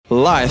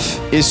life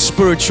is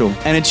spiritual,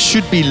 and it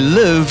should be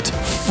lived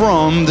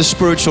from the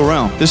spiritual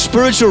realm. The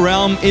spiritual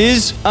realm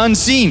is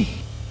unseen.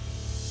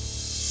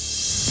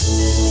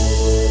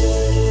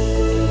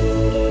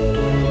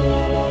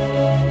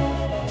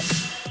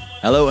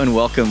 Hello and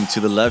welcome to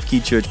the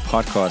LoveKey Church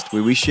podcast,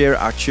 where we share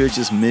our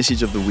church's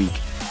message of the week.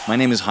 My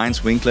name is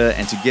Heinz, Winckler,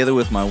 and together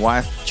with my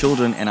wife,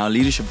 children, and our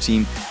leadership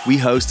team, we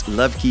host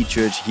LoveKey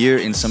Church here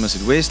in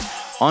Somerset West,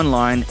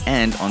 online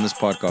and on this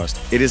podcast.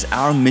 It is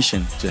our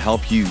mission to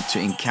help you to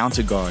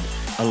encounter God,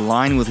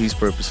 align with His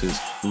purposes,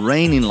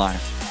 reign in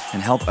life,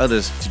 and help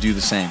others to do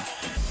the same.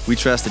 We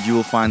trust that you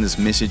will find this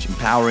message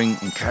empowering,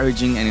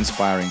 encouraging, and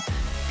inspiring.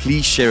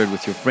 Please share it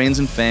with your friends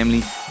and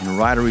family and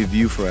write a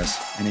review for us.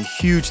 And a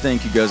huge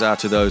thank you goes out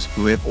to those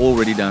who have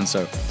already done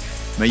so.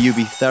 May you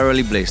be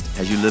thoroughly blessed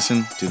as you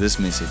listen to this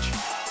message.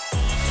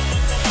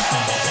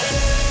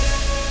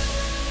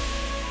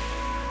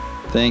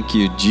 Thank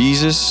you,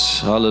 Jesus.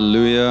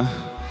 Hallelujah.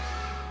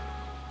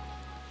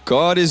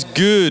 God is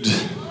good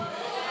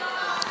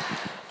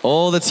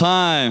all the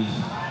time.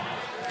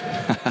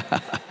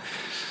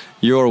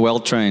 You are well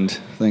trained,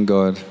 thank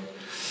God.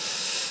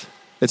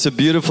 It's a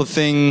beautiful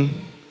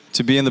thing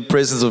to be in the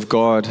presence of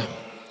God.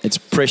 It's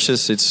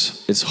precious,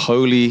 it's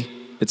holy,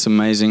 it's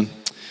amazing.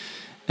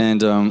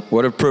 And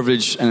what a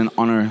privilege and an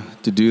honor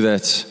to do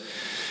that.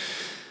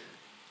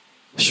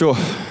 Sure.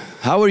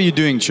 How are you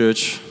doing,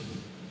 church?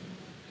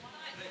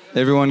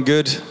 Everyone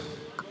good?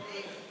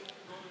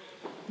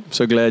 I'm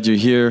so glad you're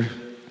here.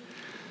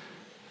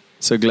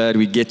 So glad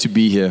we get to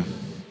be here.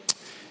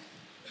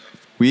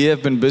 We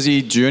have been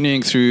busy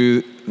journeying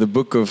through the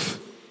book of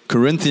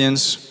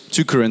Corinthians,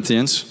 2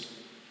 Corinthians.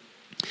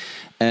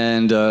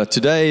 And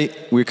today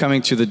we're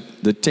coming to the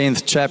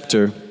 10th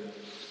chapter.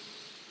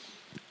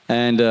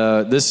 And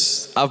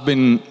I've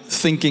been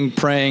thinking,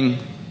 praying,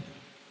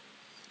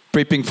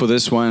 prepping for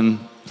this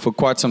one for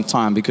quite some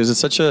time, because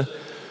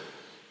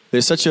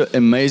there's such an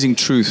amazing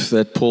truth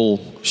that Paul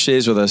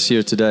shares with us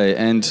here today.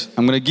 And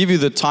I'm going to give you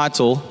the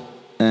title,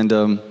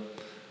 and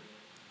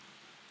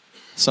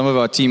some of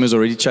our team has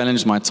already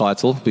challenged my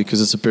title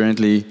because it's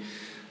apparently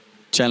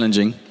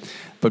challenging.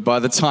 But by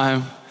the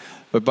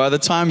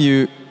time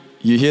you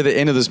hear the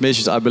end of this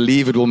message, I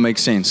believe it will make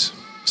sense.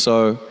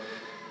 So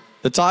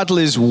the title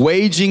is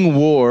Waging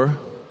War,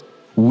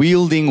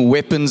 Wielding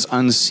Weapons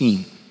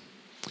Unseen.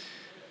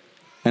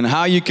 And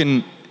how you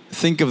can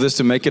think of this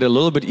to make it a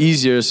little bit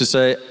easier is to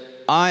say,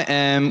 I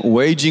am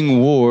waging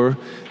war,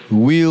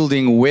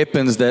 wielding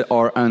weapons that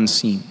are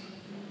unseen.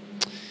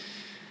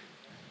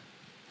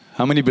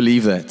 How many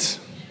believe that?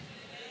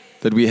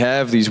 That we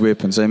have these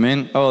weapons,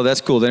 amen? Oh,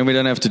 that's cool. Then we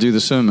don't have to do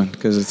the sermon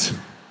because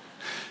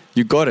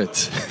you got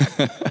it.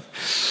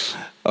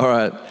 All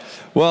right.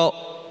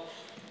 Well,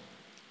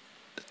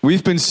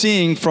 we've been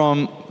seeing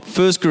from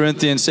 1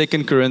 Corinthians,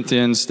 2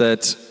 Corinthians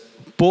that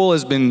Paul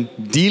has been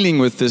dealing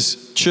with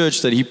this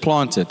church that he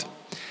planted,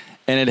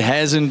 and it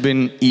hasn't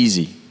been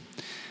easy.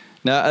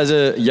 Now, as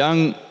a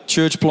young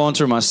church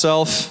planter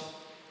myself,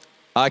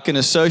 I can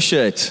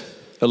associate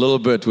a little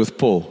bit with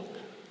Paul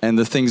and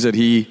the things that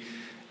he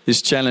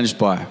is challenged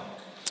by.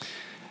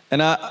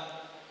 And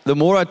the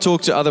more I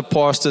talk to other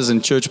pastors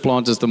and church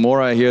planters, the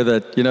more I hear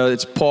that,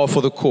 it's par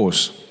for the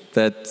course,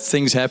 that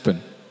things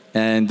happen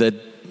and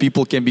that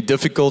people can be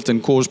difficult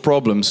and cause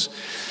problems.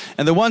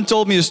 And the one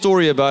told me a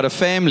story about a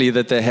family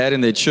that they had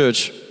in their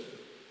church.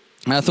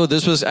 And I thought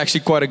this was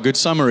actually quite a good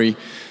summary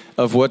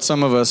of what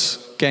some of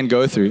us can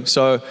go through.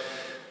 So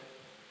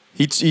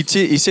he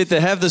said they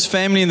have this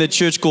family in the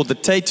church called the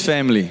Tate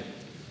family.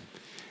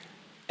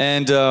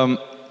 And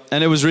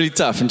it was really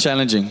tough and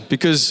challenging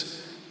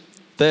because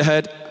they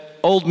had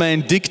old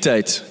man Dick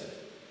Tate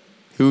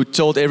who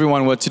told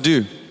everyone what to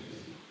do.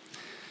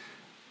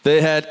 They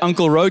had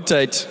Uncle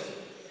Rotate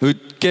who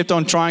kept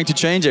on trying to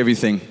change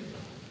everything.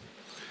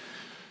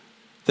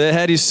 They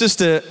had his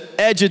sister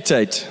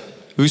Agitate,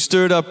 who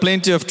stirred up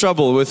plenty of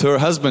trouble with her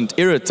husband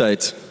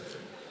Irritate.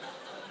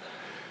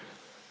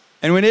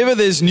 And whenever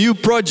there's new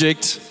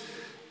project,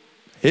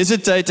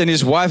 Hesitate and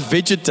his wife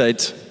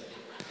Vegetate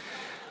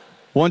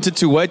wanted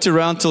to wait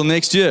around till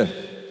next year.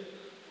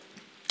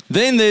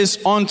 Then there's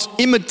Aunt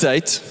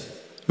Imitate,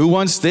 who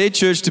wants their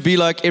church to be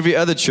like every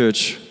other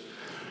church.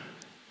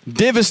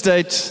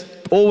 Devastate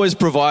always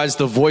provides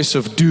the voice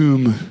of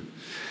doom.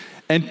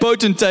 And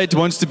Potentate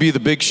wants to be the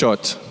big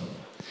shot.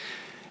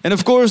 And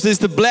of course, there's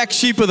the black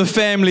sheep of the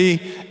family,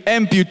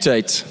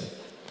 Amputate,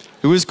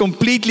 who has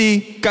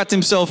completely cut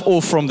himself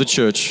off from the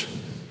church.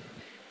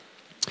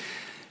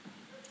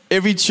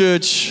 Every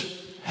church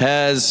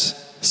has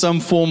some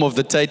form of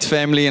the Tate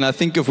family, and I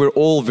think if we're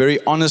all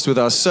very honest with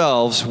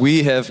ourselves,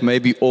 we have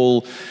maybe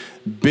all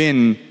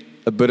been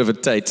a bit of a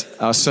Tate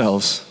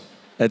ourselves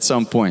at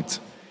some point.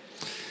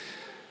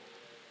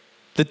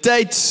 The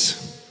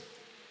Tates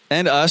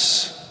and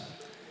us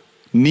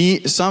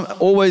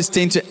always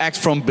tend to act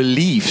from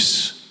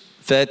beliefs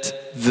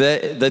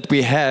that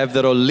we have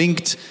that are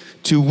linked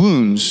to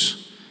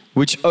wounds,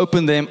 which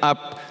open them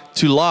up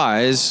to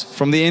lies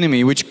from the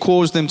enemy, which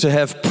cause them to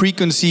have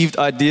preconceived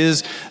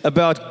ideas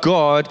about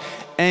God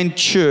and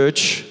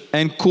church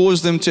and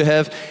cause them to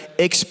have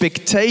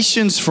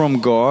expectations from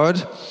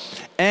God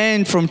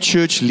and from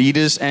church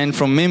leaders and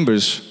from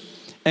members.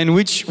 And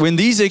which, when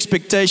these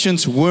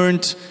expectations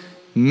weren't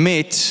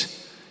met,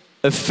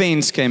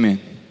 offense came in.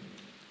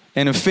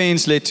 And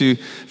offense led to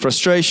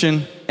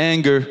frustration,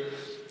 anger,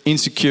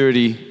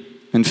 insecurity,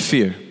 and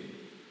fear.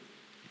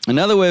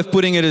 Another way of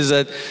putting it is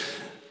that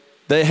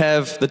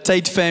the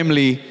Tate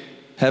family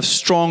have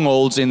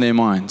strongholds in their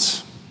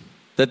minds.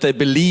 That they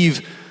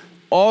believe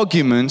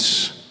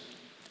arguments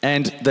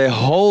and they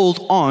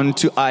hold on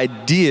to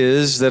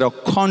ideas that are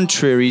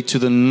contrary to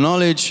the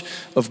knowledge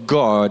of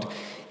God,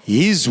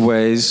 His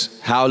ways,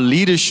 how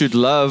leaders should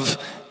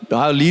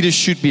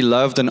be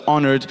loved and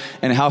honored,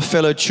 and how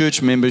fellow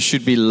church members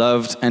should be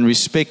loved and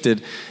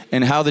respected,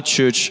 and how the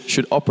church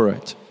should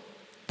operate.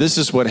 This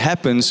is what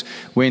happens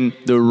when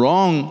the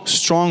wrong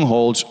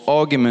strongholds,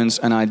 arguments,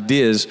 and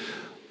ideas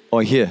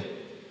are here.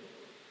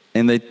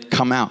 And they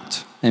come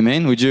out.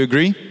 Amen? Would you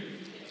agree?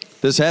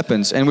 This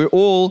happens. And we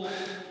all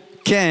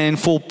can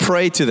fall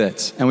prey to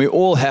that. And we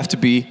all have to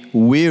be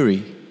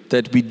wary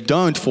that we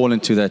don't fall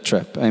into that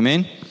trap.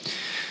 Amen?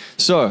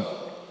 So,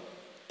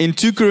 in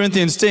 2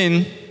 Corinthians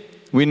 10,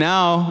 we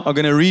now are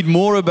going to read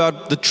more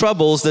about the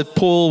troubles that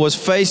Paul was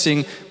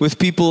facing with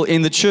people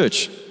in the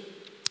church.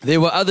 There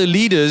were other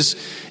leaders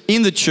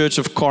in the church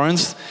of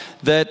Corinth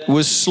that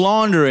were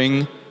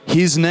slandering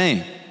his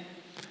name,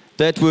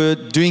 that were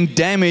doing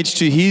damage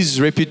to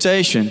his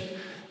reputation.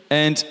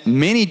 And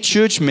many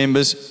church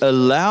members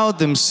allowed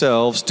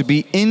themselves to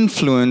be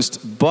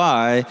influenced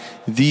by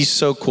these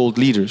so-called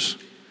leaders.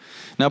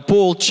 Now,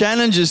 Paul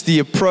challenges the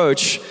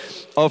approach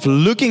of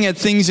looking at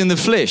things in the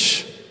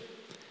flesh.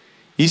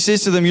 He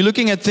says to them, you're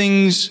looking at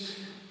things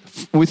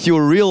with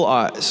your real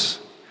eyes.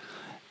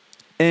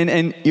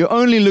 And you're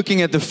only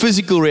looking at the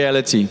physical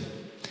reality.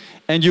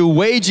 And you're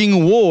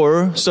waging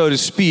war, so to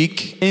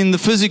speak, in the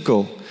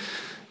physical.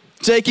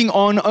 Taking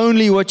on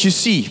only what you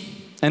see.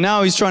 And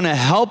now he's trying to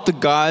help the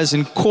guys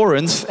in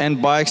Corinth,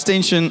 and by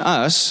extension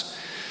us,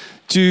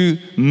 to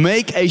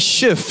make a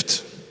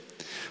shift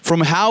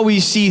from how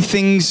we see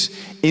things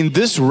in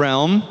this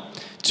realm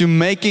to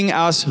making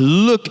us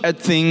look at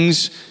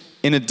things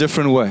in a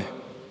different way.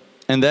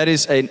 And that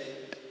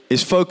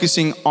is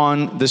focusing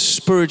on the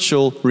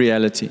spiritual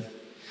reality.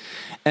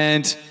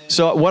 And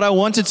so what I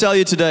want to tell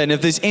you today, and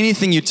if there's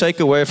anything you take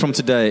away from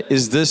today,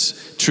 is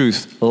this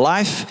truth.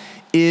 Life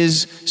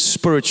is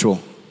spiritual.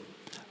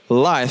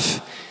 Life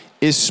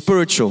is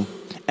spiritual.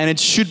 And it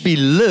should be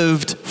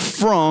lived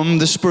from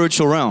the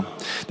spiritual realm.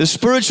 The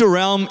spiritual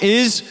realm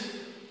is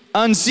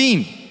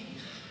unseen.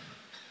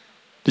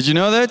 Did you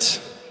know that?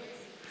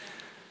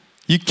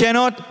 You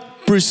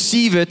cannot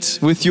perceive it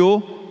with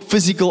your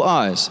physical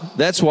eyes.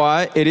 That's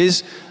why it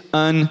is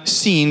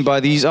unseen by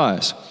these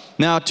eyes.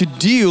 Now, to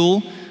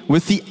deal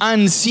with the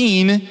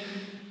unseen,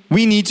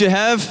 we need to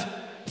have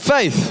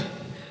faith.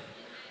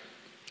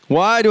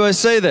 Why do I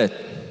say that?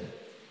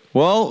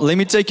 Well, let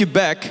me take you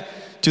back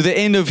to the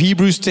end of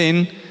Hebrews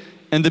 10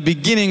 and the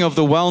beginning of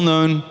the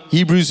well-known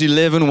Hebrews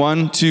 11,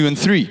 1, 2, and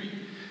 3.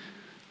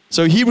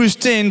 So Hebrews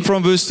 10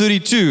 from verse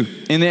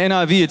 32 in the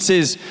NIV, it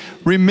says,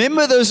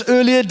 remember those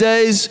earlier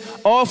days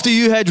after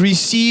you had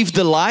received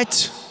the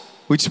light,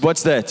 which,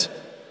 what's that?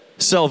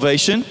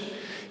 Salvation.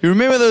 You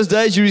remember those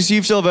days you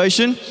received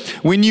salvation?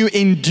 When you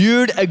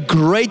endured a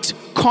great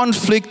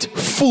conflict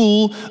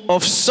full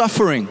of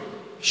suffering.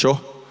 Sure.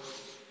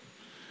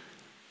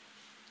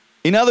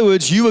 In other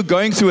words, you were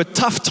going through a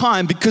tough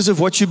time because of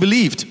what you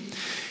believed.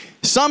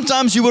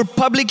 Sometimes you were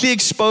publicly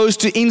exposed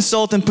to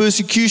insult and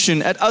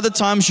persecution. At other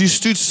times you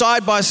stood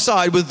side by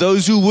side with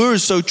those who were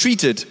so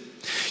treated.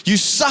 You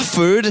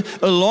suffered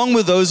along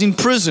with those in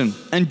prison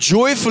and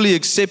joyfully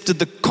accepted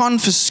the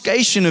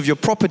confiscation of your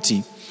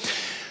property.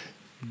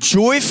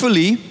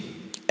 Joyfully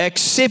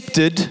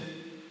accepted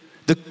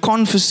the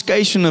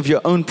confiscation of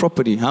your own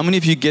property. How many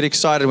of you get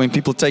excited when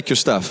people take your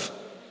stuff?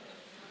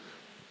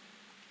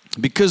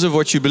 Because of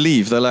what you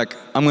believe. They're like,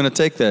 I'm going to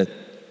take that.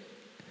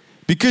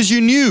 Because you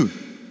knew.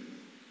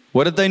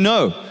 What did they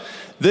know?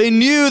 They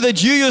knew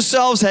that you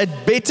yourselves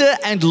had better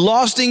and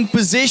lasting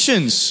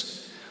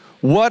possessions.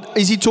 What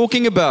is he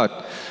talking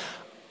about?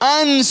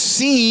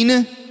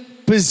 Unseen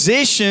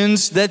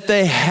possessions that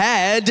they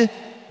had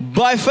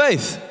by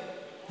faith.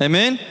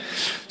 Amen?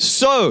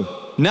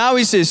 So, now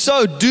he says,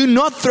 so do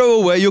not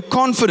throw away your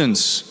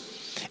confidence.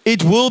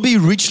 It will be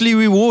richly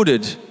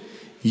rewarded.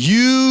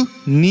 You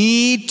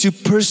need to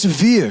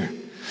persevere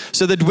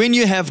so that when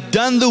you have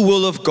done the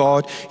will of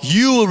God,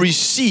 you will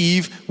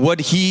receive what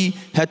He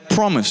had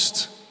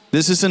promised.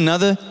 This is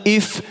another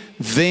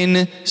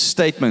if-then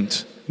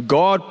statement.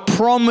 God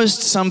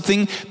promised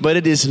something, but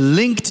it is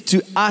linked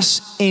to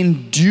us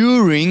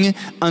enduring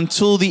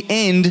until the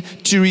end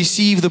to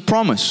receive the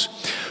promise.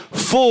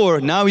 For,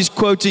 now he's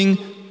quoting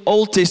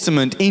Old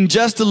Testament, in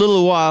just a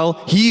little while,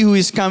 He who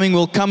is coming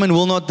will come and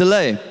will not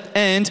delay.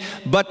 And,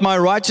 but my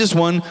righteous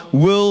one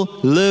will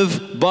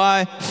live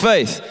by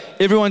faith.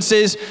 Everyone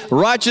says,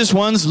 righteous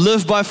ones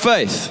live by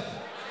faith.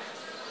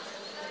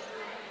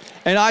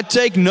 And I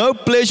take no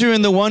pleasure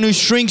in the one who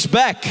shrinks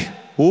back.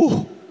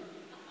 Ooh,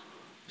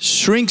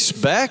 shrinks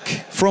back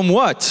from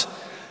what?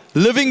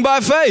 Living by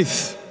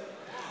faith.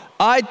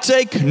 I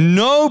take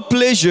no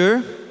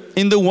pleasure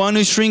in the one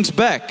who shrinks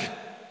back.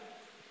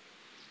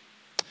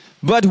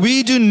 But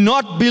we do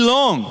not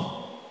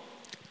belong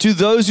to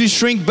those who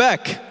shrink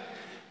back.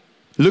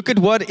 Look at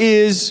what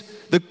is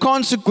the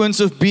consequence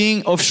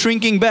of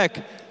shrinking back.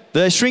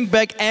 They shrink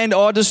back and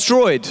are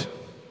destroyed.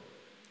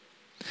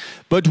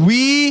 But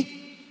we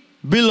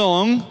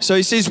belong, so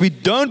he says we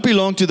don't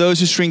belong to those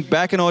who shrink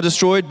back and are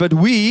destroyed, but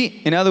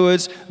we, in other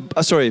words,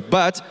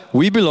 but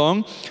we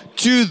belong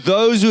to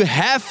those who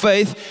have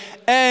faith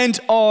and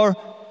are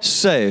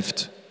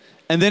saved.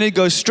 And then it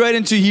goes straight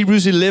into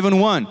Hebrews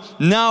 11:1.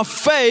 Now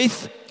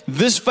faith,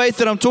 this faith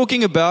that I'm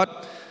talking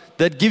about,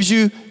 that gives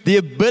you the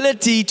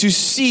ability to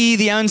see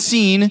the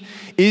unseen,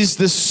 is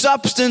the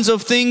substance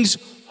of things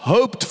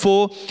hoped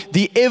for,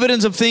 the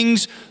evidence of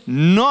things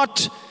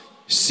not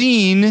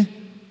seen.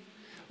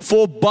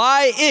 For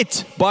by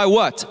it, by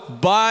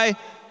what? By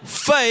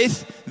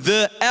faith,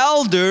 the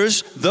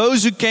elders,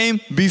 those who came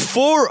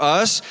before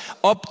us,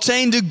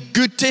 obtained a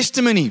good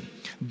testimony.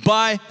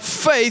 By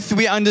faith,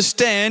 we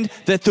understand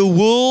that the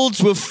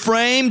worlds were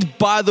framed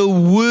by the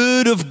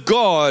word of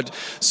God.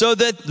 So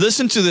that,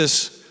 listen to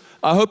this,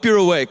 I hope you're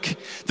awake.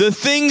 The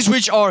things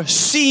which are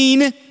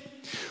seen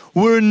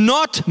were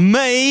not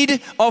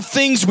made of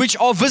things which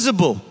are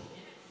visible.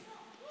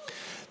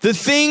 The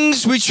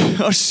things which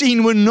are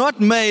seen were not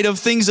made of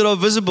things that are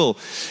visible.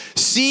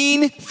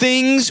 Seen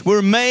things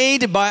were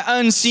made by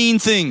unseen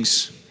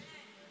things.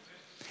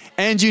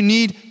 And you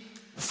need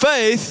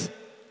faith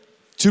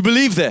to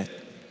believe that.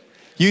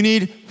 You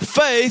need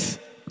faith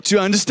to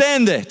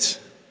understand that.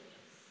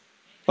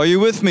 Are you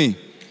with me?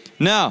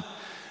 Now,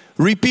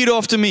 repeat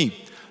after me.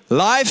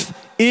 Life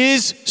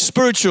is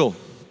spiritual.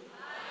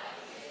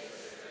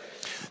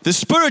 The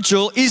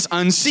spiritual is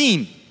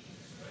unseen.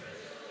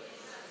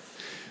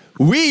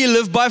 We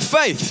live by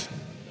faith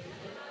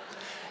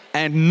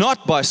and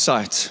not by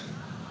sight.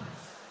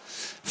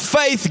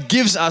 Faith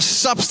gives us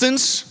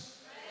substance.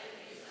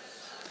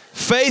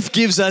 Faith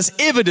gives us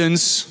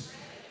evidence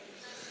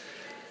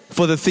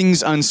for the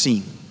things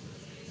unseen.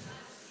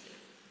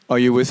 Are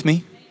you with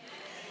me?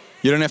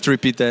 You don't have to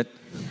repeat that.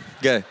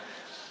 Okay.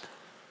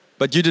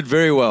 But you did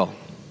very well.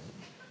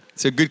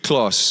 It's a good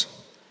class.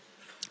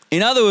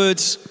 In other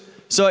words,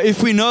 so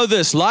if we know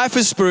this, life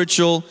is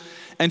spiritual,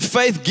 and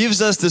faith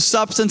gives us the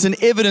substance and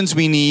evidence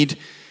we need.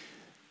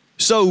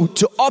 So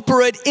to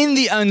operate in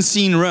the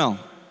unseen realm,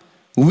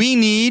 we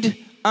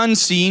need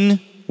unseen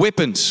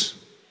weapons.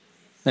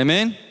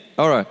 Amen?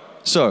 All right.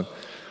 So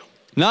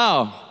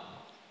now,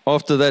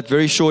 after that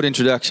very short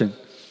introduction,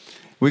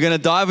 we're going to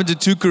dive into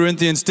 2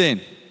 Corinthians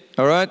 10.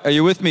 All right? Are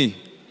you with me?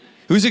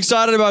 Who's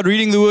excited about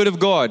reading the Word of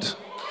God?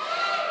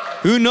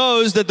 Who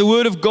knows that the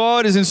Word of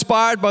God is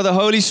inspired by the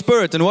Holy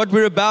Spirit, and what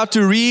we're about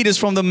to read is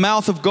from the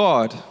mouth of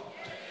God?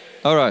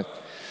 All right.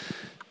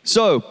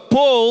 So,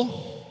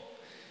 Paul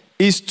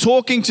is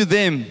talking to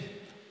them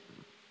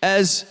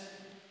as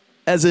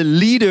a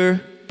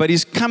leader, but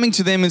he's coming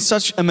to them in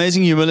such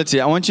amazing humility.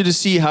 I want you to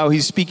see how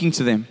he's speaking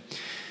to them.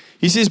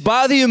 He says,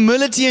 by the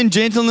humility and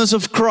gentleness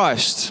of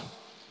Christ,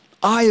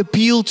 I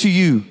appeal to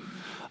you.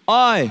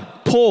 I,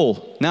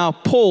 Paul. Now,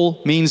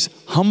 Paul means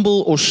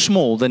humble or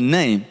small. The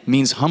name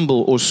means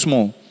humble or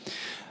small.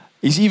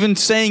 He's even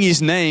saying his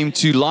name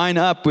to line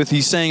up with,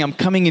 he's saying, I'm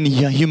coming in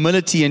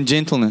humility and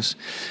gentleness.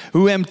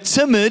 Who am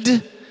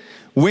timid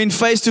when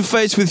face to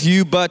face with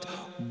you, but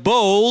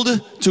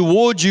bold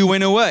toward you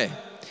when away.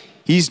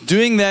 He's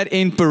doing that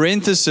in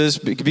parentheses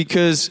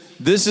because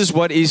this is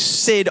what is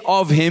said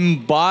of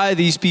him by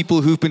these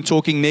people who've been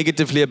talking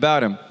negatively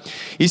about him.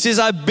 He says,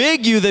 I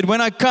beg you that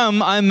when I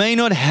come, I may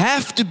not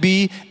have to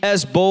be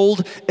as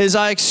bold as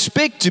I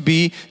expect to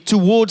be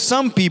towards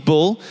some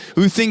people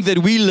who think that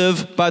we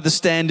live by the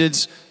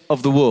standards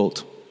of the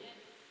world.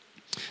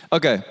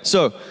 Okay,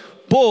 so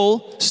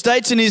Paul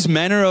states in his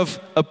manner of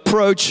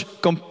approach,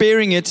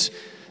 comparing it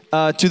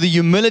to the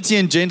humility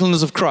and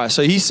gentleness of Christ.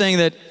 So he's saying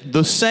that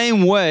the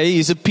same way,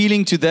 he's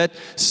appealing to that.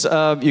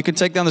 You can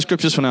take down the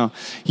scriptures for now.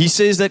 He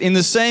says that in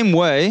the same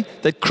way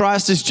that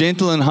Christ is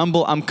gentle and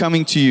humble, I'm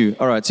coming to you.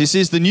 All right. So he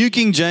says the New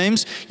King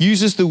James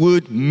uses the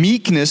word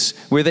meekness,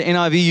 where the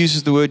NIV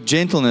uses the word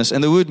gentleness.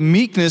 And the word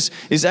meekness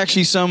is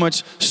actually so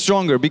much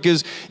stronger,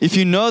 because if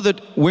you know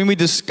that when we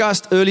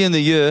discussed early in the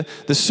year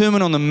the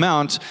Sermon on the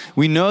Mount,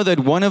 we know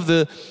that one of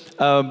the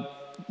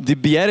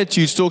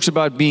Beatitudes talks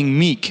about being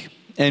meek.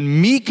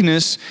 And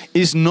meekness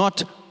is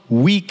not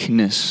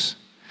weakness.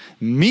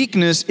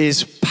 Meekness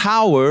is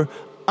power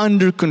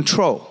under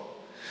control.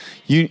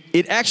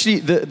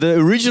 The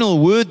original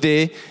word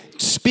there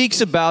speaks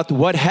about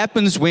what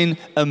happens when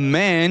a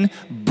man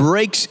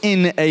breaks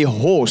in a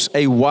horse,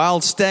 a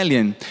wild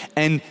stallion.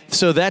 And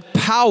so that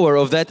power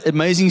of that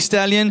amazing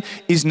stallion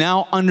is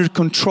now under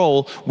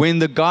control. When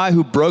the guy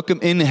who broke him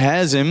in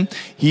has him,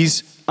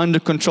 he's under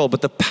control,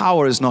 but the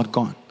power is not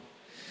gone.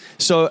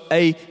 So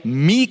a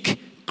meek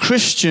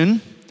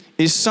Christian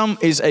is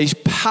a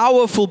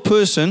powerful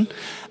person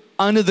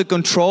under the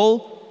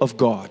control of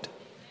God.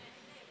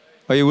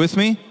 Are you with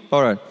me?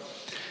 All right.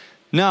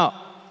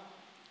 Now,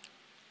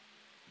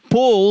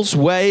 Paul's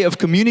way of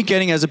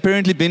communicating has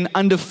apparently been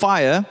under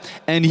fire,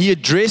 and he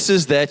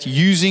addresses that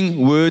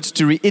using words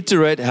to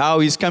reiterate how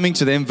he's coming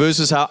to them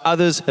versus how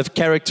others have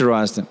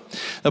characterized him.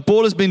 Now,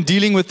 Paul has been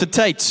dealing with the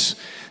Tates.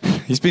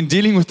 He's been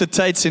dealing with the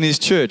Tates in his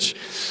church.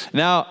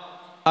 Now,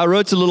 I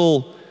wrote a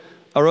little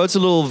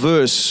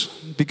verse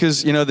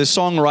because, the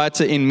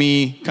songwriter in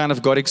me kind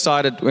of got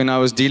excited when I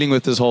was dealing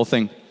with this whole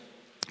thing.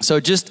 So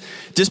just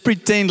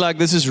pretend like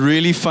this is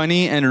really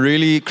funny and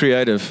really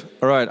creative.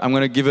 All right, I'm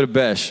going to give it a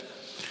bash.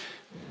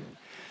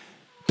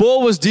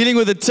 Paul was dealing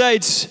with the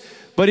Tates,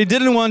 but he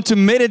didn't want to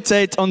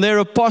meditate on their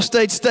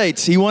apostate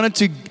states. He wanted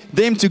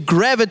them to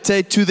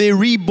gravitate to their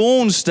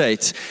reborn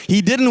state.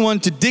 He didn't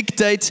want to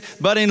dictate,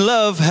 but in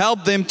love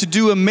help them to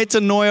do a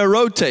metanoia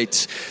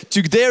rotate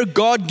to their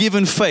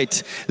God-given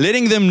fate,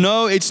 letting them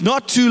know it's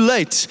not too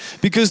late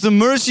because the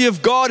mercy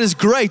of God is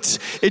great.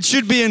 It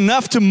should be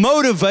enough to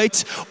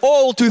motivate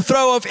all to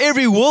throw off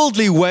every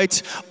worldly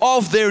weight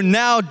of their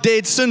now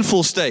dead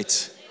sinful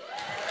state.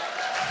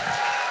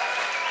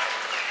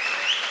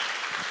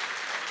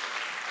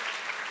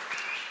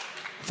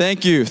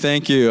 Thank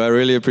you. I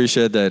really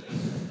appreciate that.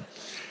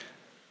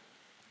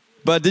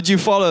 But did you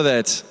follow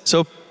that?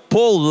 So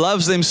Paul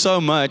loves them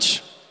so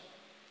much,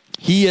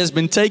 he has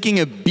been taking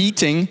a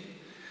beating,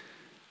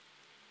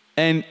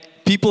 and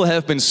people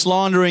have been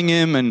slandering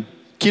him and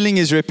killing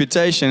his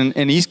reputation,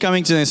 and he's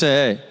coming to them and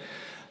say, hey,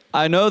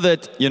 I know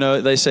that,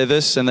 they say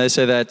this and they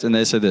say that and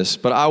they say this,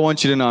 but I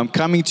want you to know I'm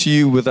coming to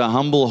you with a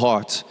humble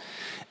heart.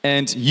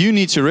 And you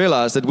need to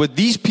realize that what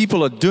these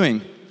people are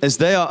doing is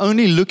they are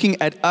only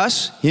looking at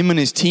us, him and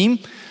his team,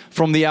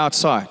 from the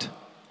outside,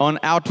 on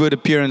outward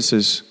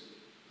appearances.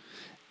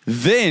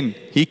 Then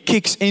he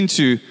kicks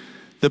into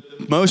the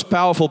most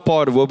powerful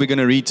part of what we're going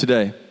to read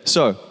today.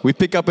 So we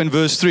pick up in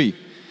verse 3.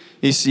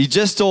 He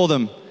just told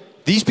them,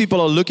 these people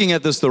are looking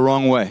at this the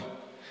wrong way.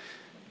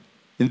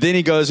 And then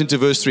he goes into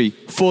verse 3.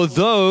 For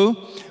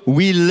though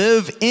we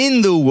live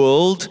in the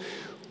world,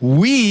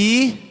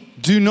 we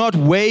do not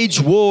wage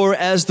war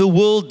as the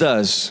world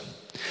does.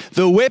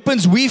 The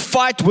weapons we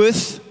fight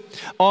with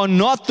are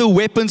not the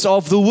weapons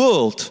of the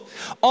world.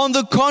 On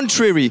the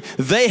contrary,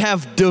 they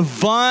have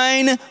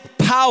divine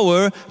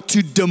power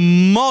to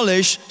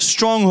demolish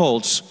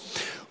strongholds.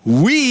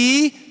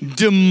 We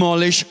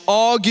demolish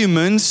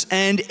arguments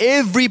and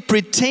every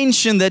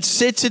pretension that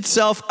sets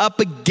itself up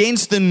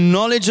against the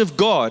knowledge of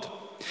God.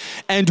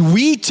 And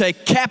we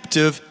take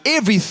captive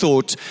every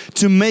thought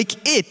to make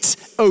it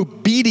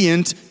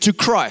obedient to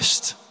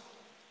Christ.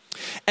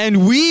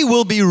 And we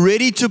will be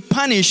ready to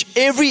punish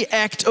every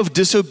act of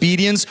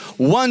disobedience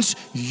once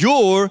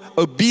your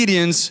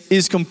obedience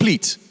is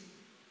complete.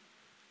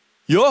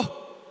 I'm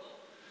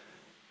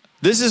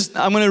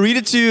going to read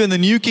it to you in the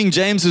New King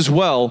James as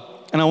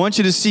well. And I want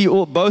you to see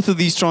both of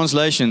these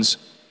translations.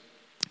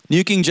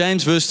 New King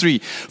James, verse 3.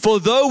 For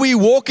though we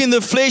walk in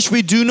the flesh,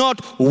 we do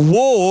not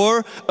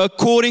war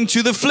according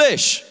to the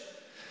flesh.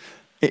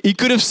 He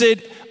could have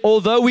said,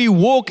 although we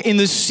walk in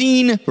the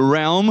seen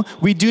realm,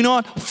 we do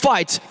not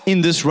fight in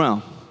this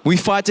realm. We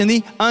fight in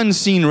the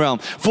unseen realm.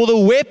 For the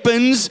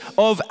weapons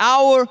of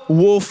our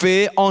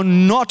warfare are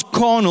not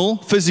carnal,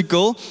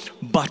 physical,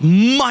 but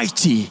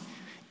mighty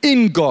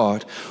in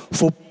God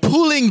for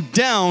pulling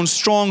down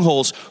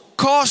strongholds,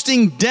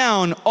 casting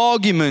down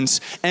arguments,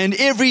 and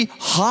every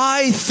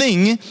high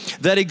thing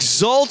that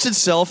exalts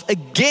itself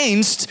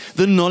against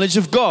the knowledge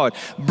of God,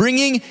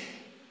 bringing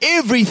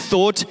every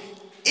thought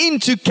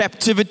into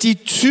captivity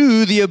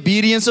to the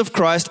obedience of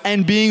Christ,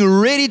 and being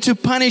ready to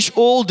punish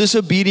all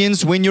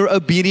disobedience when your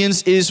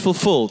obedience is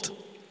fulfilled.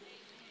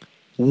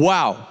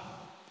 Wow.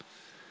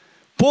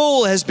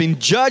 Paul has been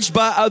judged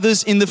by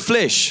others in the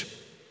flesh.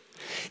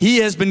 He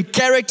has been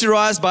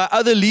characterized by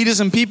other leaders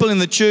and people in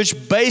the church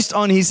based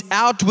on his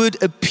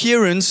outward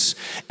appearance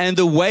and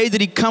the way that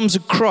he comes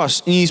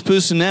across in his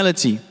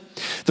personality.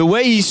 The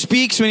way he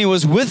speaks when he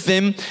was with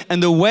them,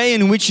 and the way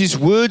in which his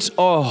words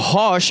are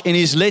harsh in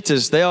his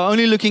letters. They are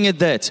only looking at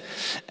that.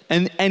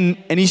 And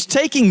he's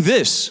taking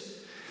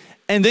this,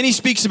 and then he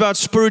speaks about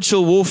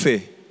spiritual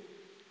warfare.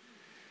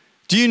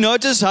 Do you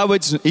notice how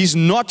he's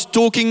not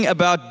talking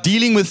about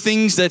dealing with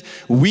things that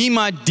we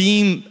might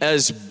deem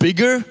as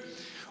bigger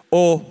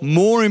or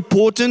more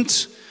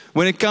important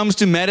when it comes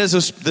to matters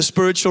of the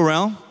spiritual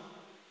realm?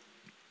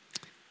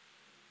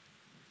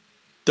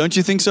 Don't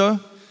you think so?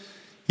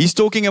 He's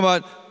talking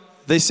about,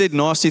 they said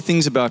nasty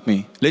things about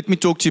me. Let me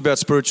talk to you about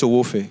spiritual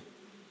warfare.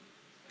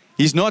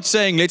 He's not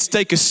saying, let's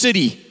take a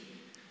city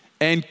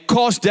and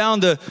cast down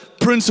the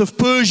prince of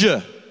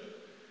Persia.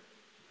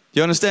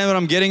 You understand what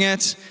I'm getting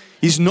at?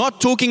 He's not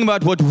talking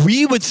about what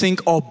we would think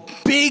are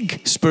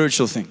big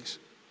spiritual things.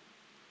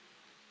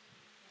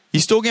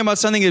 He's talking about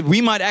something that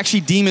we might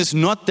actually deem as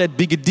not that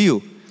big a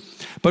deal.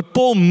 But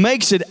Paul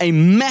makes it a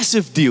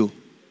massive deal.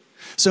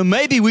 So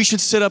maybe we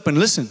should sit up and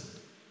listen.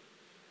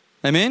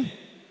 Amen?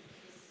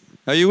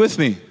 Are you with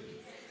me?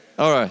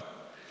 All right.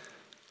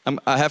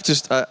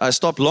 I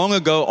stopped long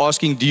ago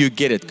asking, do you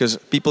get it? Because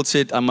people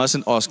said I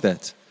mustn't ask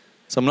that.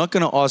 So I'm not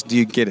going to ask, do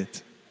you get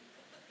it?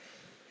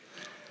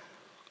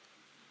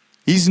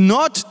 He's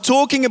not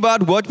talking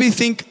about what we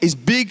think is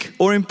big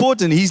or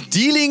important. He's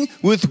dealing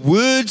with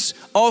words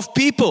of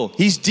people.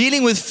 He's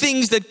dealing with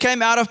things that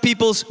came out of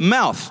people's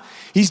mouth.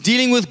 He's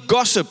dealing with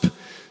gossip,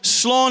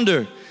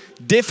 slander,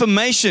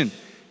 defamation,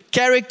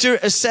 character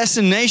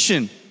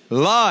assassination,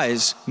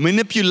 lies,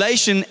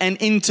 manipulation, and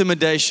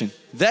intimidation.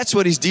 That's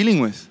what he's dealing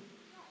with.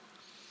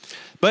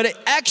 But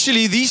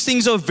actually, these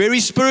things are very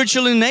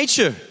spiritual in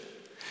nature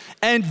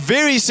and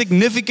very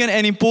significant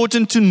and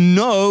important to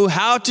know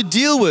how to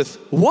deal with.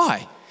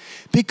 Why?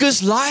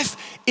 Because life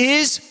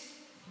is,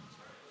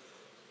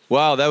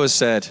 wow, that was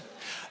sad.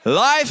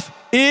 Life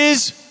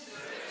is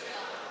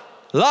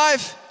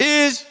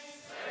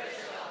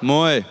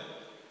mooi.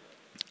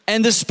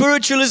 And the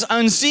spiritual is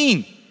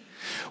unseen.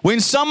 When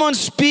someone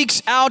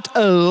speaks out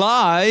a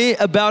lie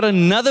about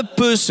another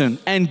person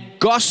and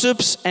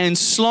gossips and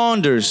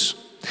slanders,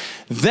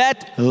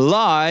 that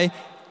lie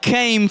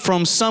came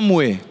from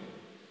somewhere.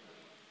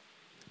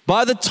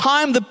 By the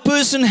time the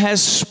person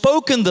has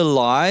spoken the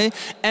lie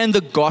and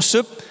the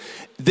gossip,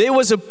 there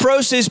was a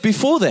process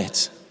before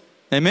that.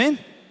 Amen?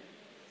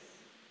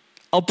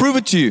 I'll prove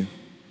it to you.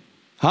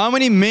 How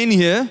many men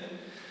here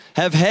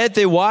have had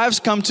their wives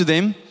come to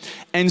them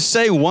and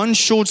say one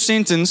short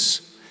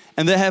sentence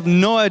and they have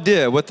no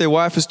idea what their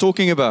wife is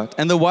talking about,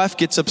 and the wife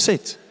gets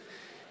upset?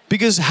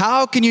 Because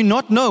how can you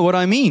not know what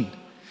I mean?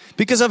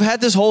 Because I've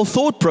had this whole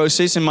thought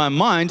process in my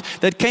mind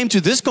that came to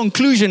this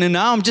conclusion, and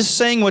now I'm just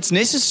saying what's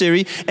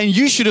necessary, and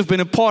you should have been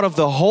a part of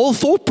the whole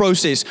thought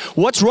process.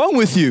 What's wrong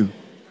with you?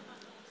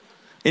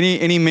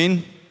 Any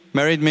men,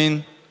 married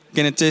men,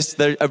 can attest?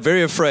 They are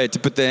very afraid to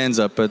put their hands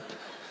up, but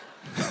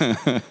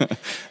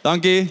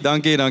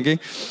dankie.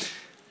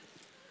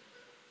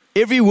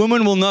 Every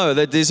woman will know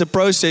that there's a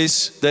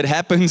process that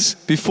happens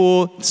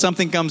before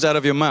something comes out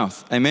of your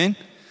mouth. Amen?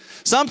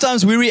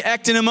 Sometimes we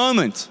react in a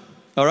moment.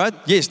 All right?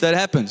 Yes, that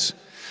happens.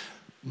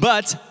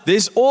 But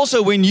there's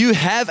also when you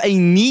have a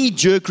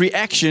knee-jerk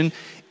reaction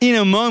in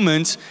a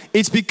moment,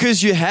 it's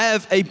because you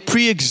have a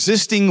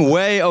pre-existing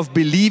way of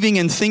believing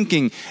and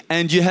thinking,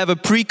 and you have a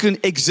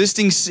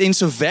pre-existing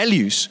sense of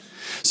values.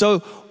 So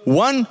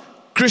one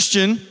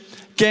Christian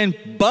can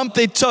bump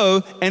their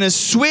toe and a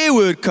swear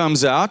word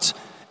comes out,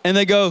 and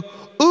they go,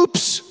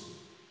 oops,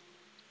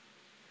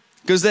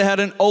 because they had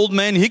an old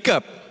man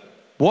hiccup.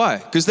 Why?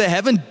 Because they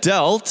haven't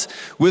dealt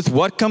with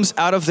what comes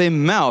out of their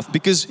mouth.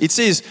 Because it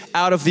says,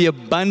 out of the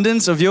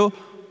abundance of your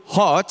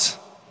heart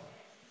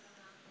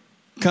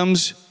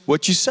comes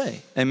what you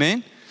say.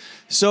 Amen?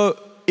 So,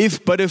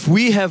 if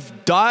we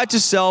have died to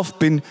self,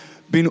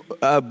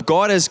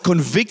 God has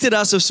convicted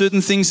us of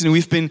certain things, and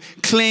we've been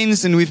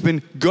cleansed, and we've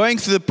been going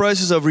through the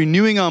process of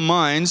renewing our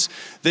minds,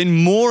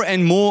 then more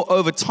and more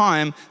over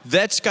time,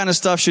 that kind of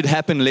stuff should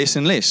happen less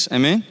and less.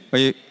 Amen? Are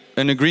you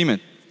in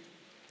agreement?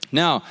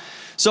 Now,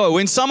 so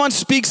when someone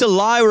speaks a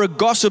lie or a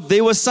gossip,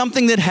 there was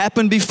something that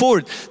happened before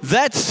it.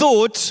 That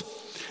thought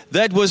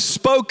that was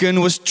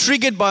spoken was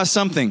triggered by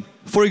something.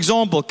 For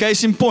example,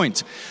 case in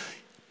point,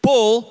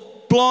 Paul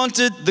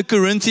planted the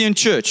Corinthian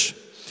church.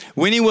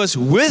 When he was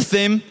with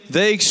them,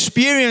 they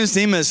experienced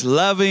him as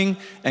loving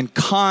and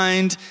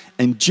kind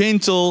and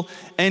gentle.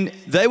 And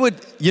they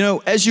would,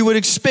 as you would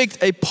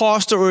expect a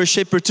pastor or a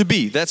shepherd to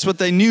be. That's what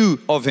they knew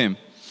of him.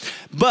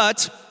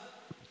 But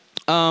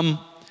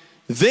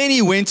then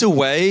he went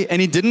away and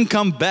he didn't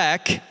come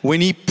back when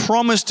he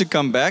promised to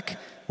come back,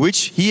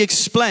 which he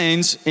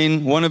explains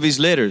in one of his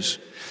letters.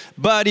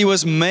 But he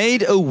was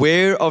made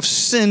aware of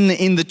sin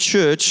in the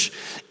church,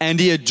 and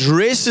he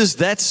addresses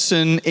that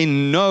sin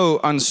in no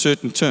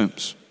uncertain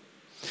terms.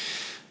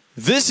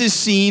 This is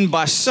seen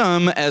by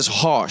some as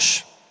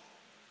harsh.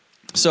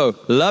 So,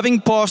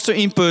 loving pastor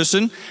in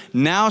person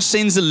now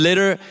sends a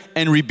letter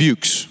and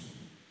rebukes.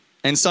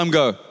 And some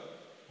go,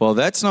 well,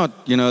 that's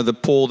not, the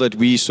Paul that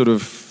we sort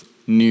of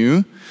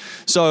knew.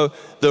 So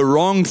the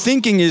wrong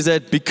thinking is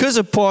that because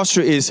a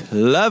pastor is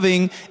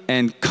loving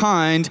and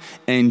kind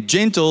and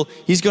gentle,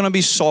 he's going to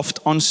be soft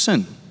on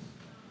sin.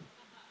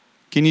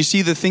 Can you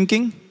see the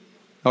thinking?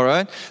 All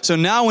right. So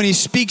now when he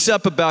speaks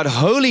up about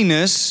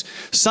holiness,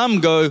 some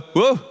go,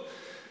 whoa,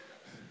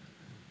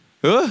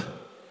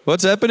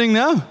 what's happening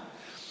now?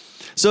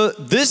 So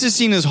this is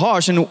seen as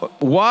harsh, and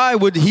why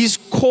would his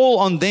call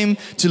on them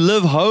to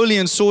live holy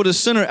and sort a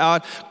sinner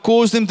out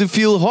cause them to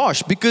feel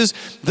harsh? Because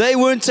they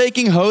weren't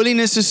taking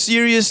holiness as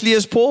seriously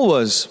as Paul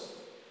was.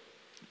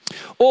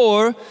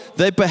 Or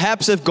they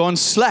perhaps have gone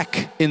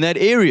slack in that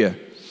area.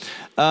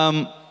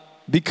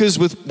 Because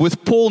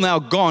with Paul now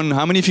gone,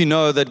 how many of you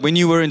know that when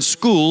you were in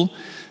school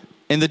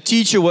and the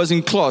teacher was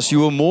in class,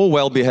 you were more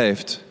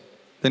well-behaved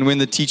than when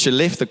the teacher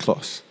left the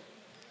class?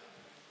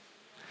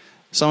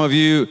 Some of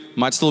you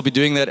might still be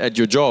doing that at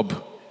your job.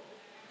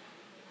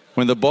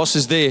 When the boss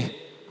is there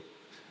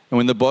and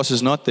when the boss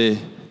is not there.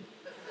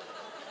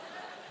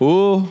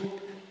 Oh,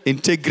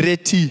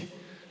 integrity.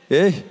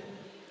 Yeah.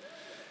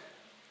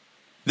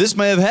 This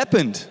may have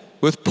happened.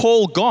 With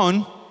Paul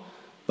gone,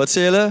 wat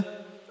sê hulle?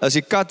 As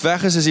die kat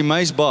weg is die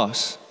muis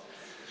baas.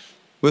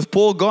 With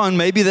Paul gone,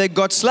 maybe they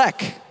got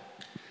slack.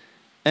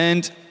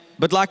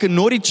 But like a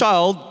naughty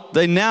child,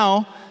 they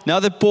now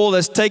that Paul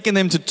has taken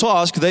them to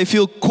task, they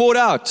feel caught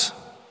out.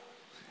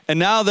 And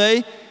now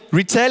they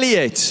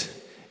retaliate.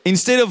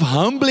 Instead of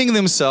humbling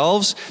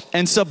themselves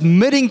and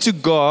submitting to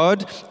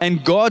God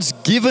and God's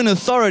given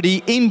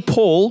authority in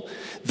Paul,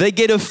 they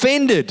get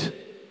offended.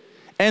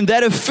 And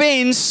that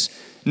offense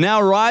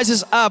now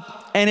rises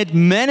up and it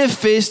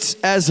manifests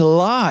as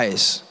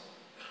lies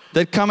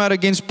that come out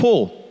against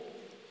Paul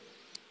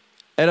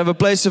out of a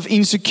place of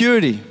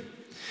insecurity.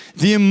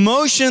 The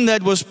emotion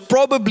that was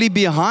probably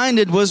behind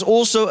it was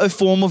also a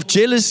form of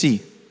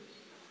jealousy,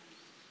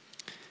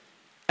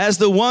 as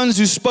the ones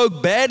who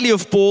spoke badly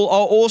of Paul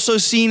are also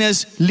seen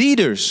as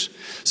leaders.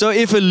 So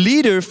if a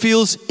leader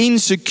feels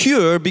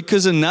insecure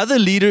because another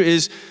leader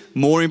is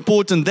more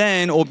important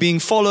than or being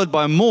followed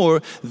by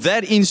more,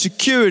 that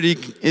insecurity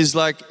is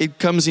like it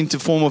comes into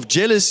form of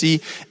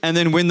jealousy. And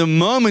then when the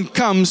moment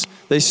comes,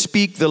 they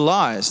speak the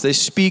lies. They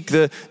speak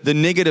the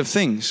negative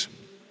things.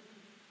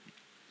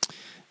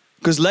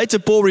 Because later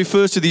Paul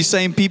refers to these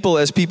same people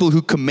as people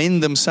who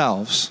commend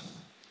themselves.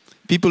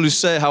 People who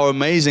say how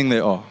amazing they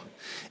are.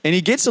 And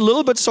he gets a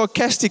little bit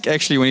sarcastic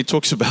actually when he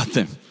talks about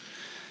them.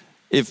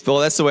 Well,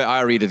 that's the way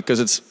I read it because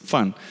it's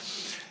fun.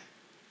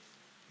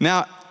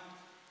 Now,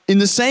 in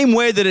the same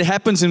way that it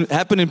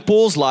happened in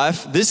Paul's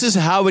life, this is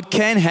how it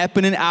can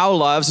happen in our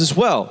lives as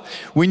well.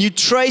 When you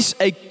trace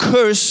a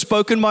curse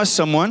spoken by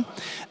someone,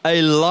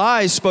 a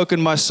lie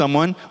spoken by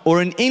someone,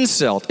 or an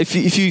insult, if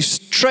you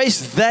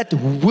trace that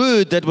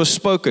word that was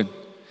spoken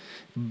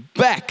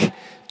back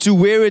to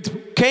where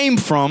it came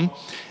from,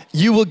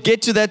 you will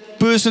get to that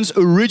person's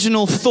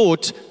original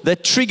thought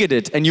that triggered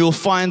it, and you'll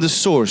find the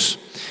source.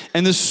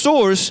 And the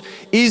source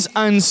is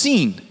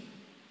unseen.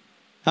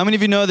 How many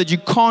of you know that you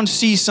can't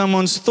see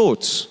someone's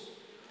thoughts?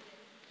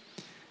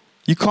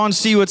 You can't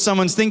see what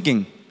someone's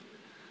thinking.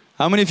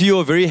 How many of you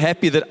are very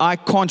happy that I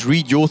can't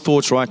read your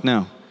thoughts right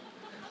now?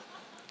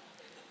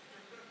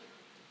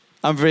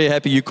 I'm very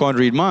happy you can't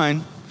read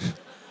mine.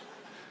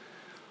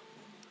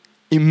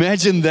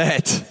 Imagine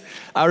that.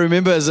 I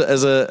remember as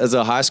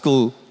a high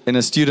school and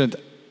a student,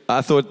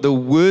 I thought the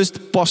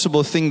worst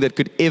possible thing that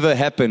could ever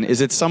happen is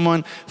that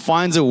someone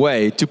finds a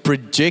way to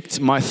project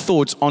my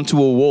thoughts onto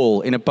a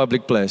wall in a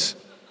public place.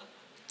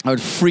 It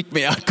would freak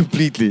me out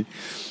completely.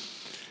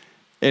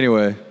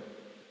 Anyway,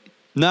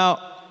 now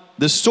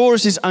the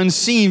source is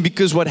unseen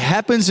because what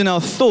happens in our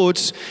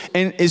thoughts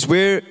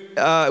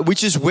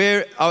which is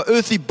where our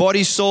earthly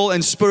body, soul,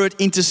 and spirit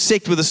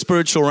intersect with the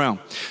spiritual realm.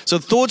 So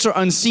thoughts are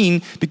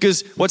unseen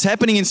because what's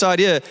happening inside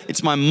here,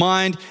 it's my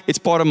mind, it's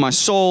part of my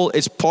soul,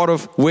 it's part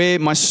of where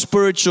my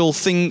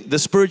the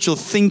spiritual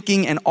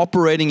thinking and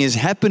operating is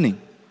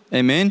happening.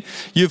 Amen.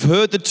 You've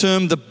heard the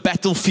term the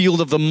battlefield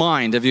of the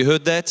mind. Have you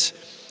heard that?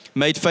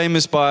 Made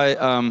famous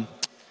by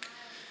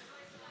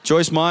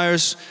Joyce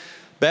Meyers.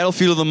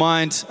 Battlefield of the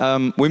Mind.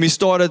 When we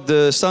started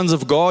the Sons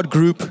of God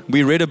group,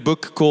 we read a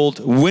book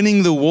called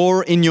Winning the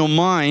War in Your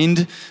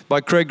Mind by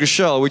Craig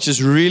Rochelle, which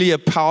is really a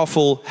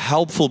powerful,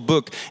 helpful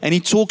book. And he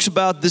talks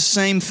about the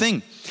same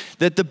thing,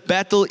 that the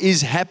battle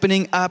is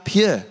happening up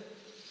here.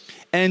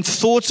 And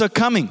thoughts are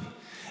coming.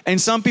 And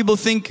some people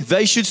think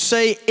they should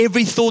say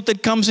every thought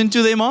that comes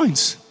into their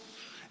minds.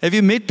 Have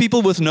you met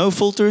people with no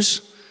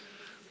filters?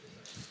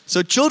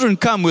 So children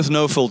come with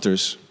no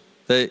filters.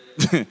 They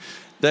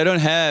don't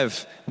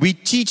have... We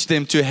teach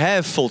them to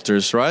have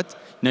filters, right?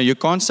 No, you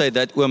can't say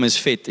that oom is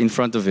vet in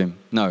front of him.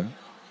 No,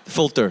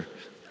 filter.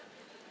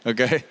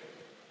 Okay?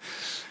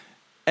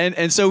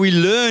 And so we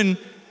learn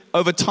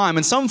over time.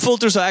 And some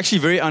filters are actually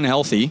very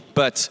unhealthy,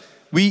 but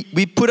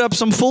we put up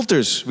some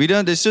filters.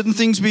 There's certain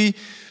things we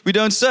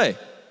don't say.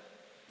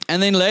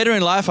 And then later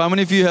in life, how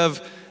many of you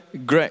have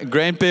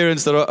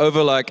grandparents that are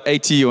over like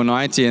 80 or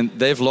 90 and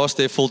they've lost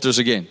their filters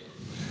again?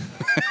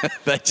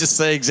 They just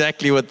say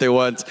exactly what they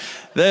want.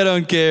 They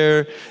don't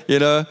care, you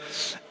know.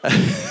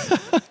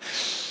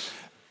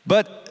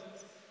 But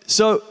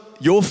so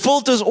your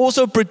filters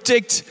also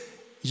protect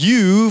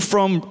you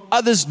from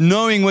others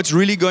knowing what's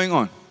really going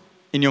on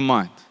in your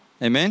mind.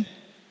 Amen?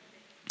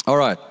 All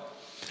right.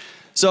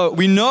 So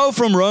we know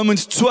from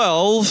Romans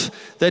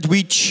 12 that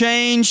we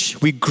change,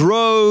 we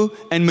grow,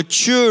 and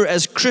mature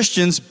as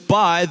Christians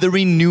by the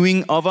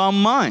renewing of our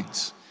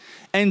minds.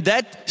 And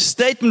that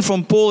statement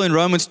from Paul in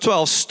Romans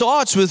 12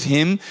 starts with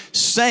him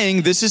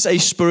saying this is a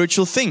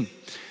spiritual thing.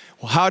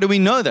 Well, how do we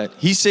know that?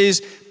 He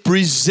says,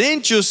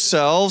 present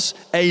yourselves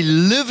a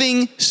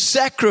living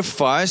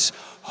sacrifice,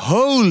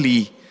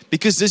 holy,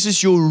 because this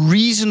is your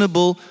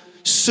reasonable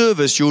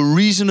service, your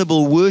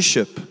reasonable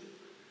worship.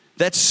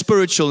 That's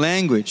spiritual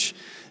language.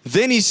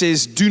 Then he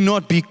says, do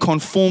not be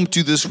conformed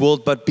to this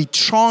world, but be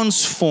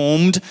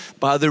transformed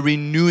by the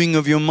renewing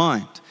of your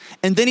mind.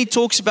 And then he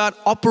talks about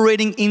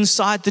operating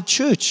inside the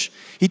church.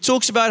 He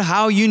talks about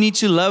how you need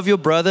to love your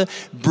brother,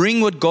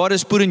 bring what God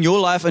has put in your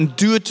life and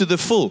do it to the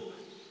full.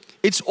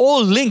 It's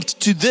all linked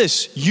to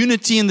this,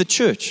 unity in the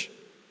church.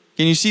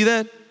 Can you see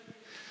that?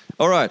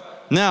 All right.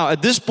 Now,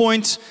 at this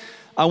point,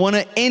 I want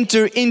to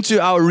enter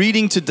into our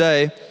reading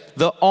today,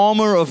 the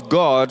armor of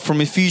God from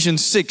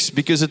Ephesians 6,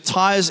 because it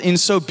ties in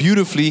so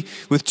beautifully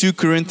with 2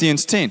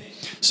 Corinthians 10.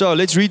 So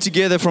let's read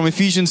together from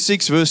Ephesians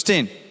 6 verse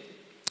 10.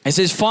 It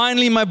says,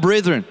 finally, my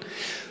brethren,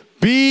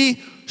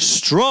 be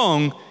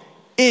strong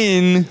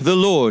in the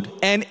Lord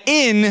and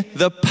in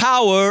the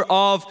power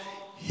of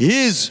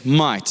His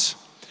might.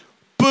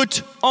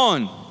 Put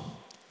on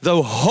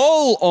the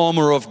whole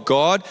armor of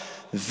God,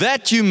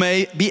 that you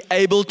may be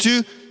able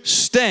to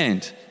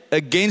stand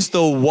against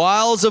the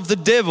wiles of the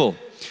devil.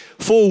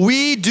 For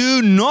we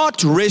do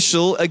not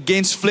wrestle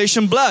against flesh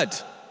and blood.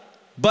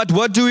 But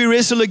what do we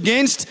wrestle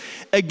against?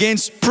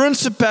 Against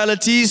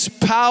principalities,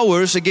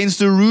 powers, against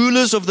the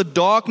rulers of the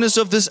darkness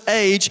of this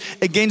age,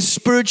 against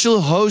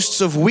spiritual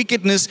hosts of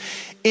wickedness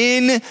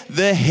in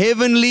the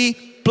heavenly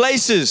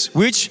places,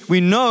 which we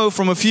know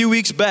from a few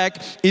weeks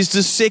back is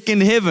the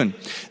second heaven.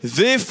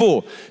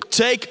 Therefore,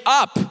 take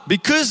up,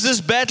 because this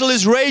battle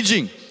is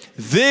raging,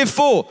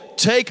 therefore,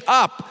 take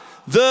up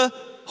the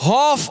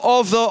half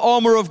of the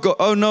armor of God.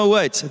 Oh, no,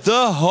 wait.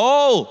 The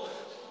whole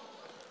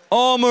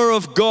armor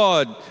of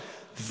God,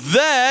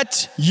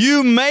 that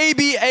you may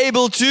be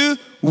able to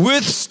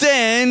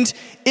withstand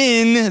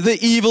in the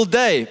evil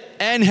day,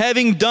 and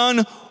having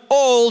done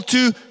all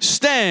to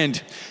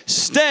stand.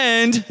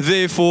 Stand,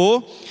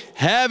 therefore,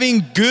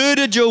 having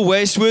girded your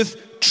waist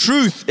with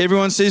truth.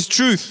 Everyone says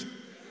truth.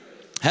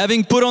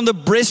 Having put on the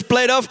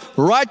breastplate of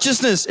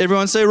righteousness.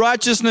 Everyone say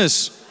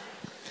righteousness.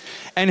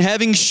 And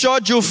having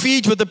shod your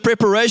feet with the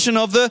preparation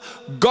of the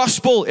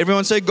gospel.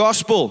 Everyone say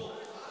gospel.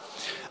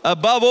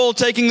 Above all,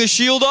 taking the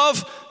shield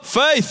of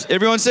faith.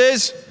 Everyone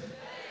says,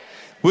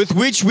 with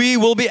which we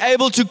will be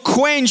able to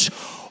quench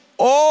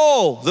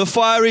all the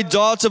fiery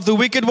darts of the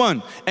wicked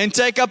one, and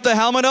take up the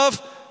helmet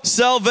of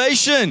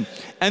salvation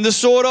and the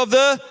sword of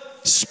the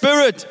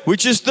Spirit,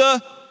 which is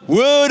the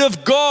word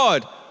of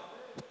God.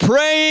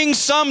 Praying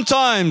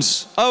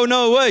sometimes. Oh,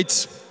 no,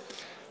 wait.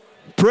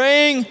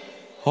 Praying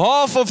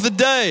half of the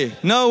day.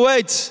 No,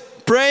 wait.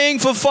 Praying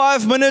for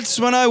 5 minutes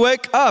when I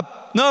wake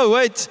up. No,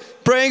 wait.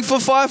 Praying for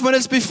 5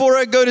 minutes before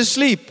I go to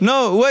sleep.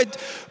 No, wait.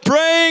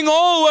 Praying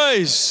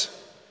always.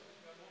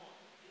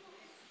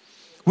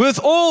 With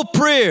all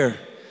prayer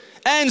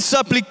and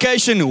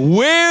supplication.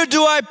 Where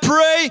do I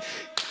pray?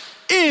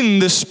 In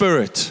the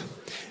Spirit.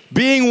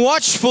 Being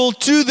watchful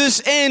to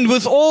this end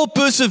with all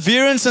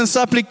perseverance and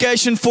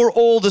supplication for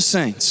all the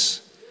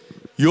saints.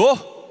 Your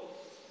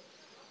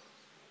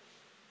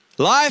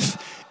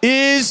life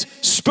is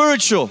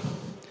spiritual,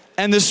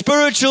 and the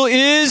spiritual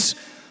is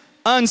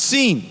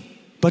unseen.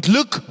 But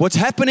look what's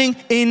happening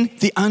in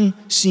the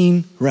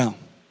unseen realm.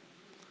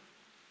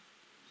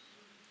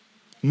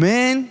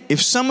 Man,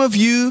 if some of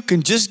you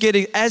can just get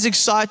as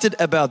excited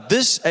about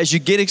this as you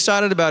get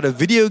excited about a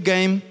video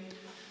game,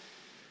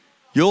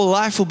 your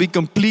life will be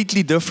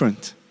completely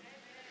different.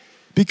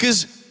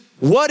 Because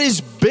what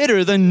is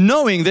better than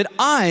knowing that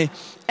I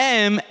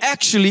am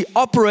actually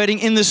operating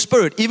in the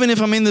Spirit, even if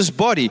I'm in this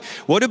body?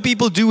 What do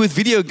people do with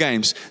video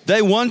games?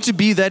 They want to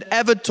be that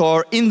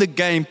avatar in the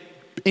game,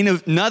 in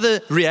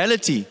another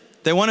reality.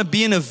 They want to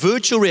be in a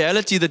virtual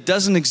reality that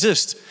doesn't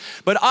exist.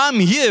 But I'm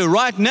here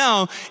right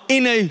now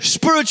in a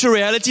spiritual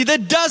reality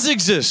that does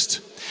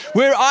exist,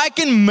 where I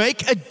can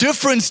make a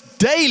difference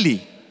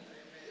daily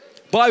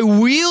by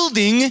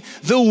wielding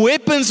the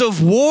weapons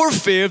of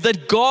warfare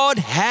that God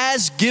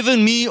has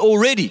given me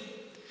already.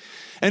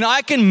 And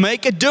I can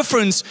make a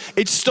difference.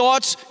 It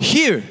starts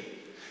here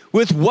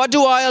with what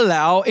do I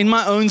allow in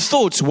my own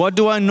thoughts? What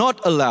do I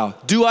not allow?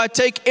 Do I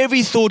take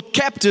every thought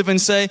captive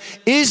and say,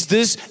 is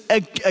this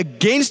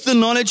against the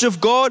knowledge of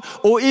God,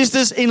 or is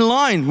this in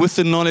line with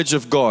the knowledge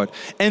of God?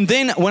 And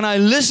then when I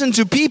listen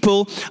to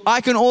people,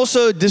 I can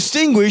also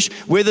distinguish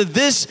whether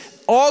this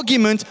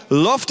argument,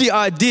 lofty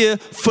idea,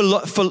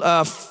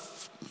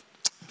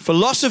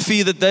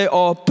 philosophy that they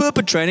are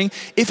perpetrating,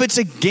 if it's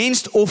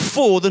against or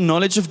for the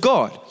knowledge of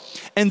God.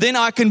 And then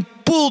I can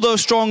pull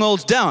those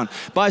strongholds down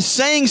by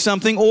saying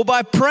something or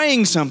by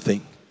praying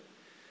something.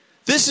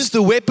 This is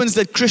the weapons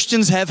that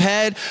Christians have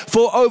had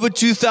for over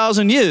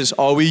 2,000 years.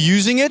 Are we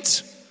using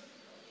it?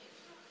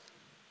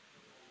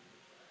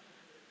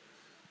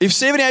 If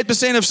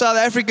 78% of South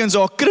Africans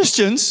are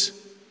Christians,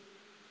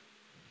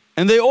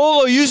 and they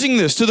all are using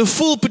this to the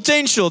full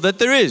potential that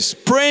there is,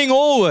 praying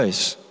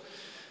always,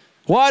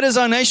 why does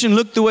our nation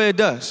look the way it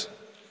does?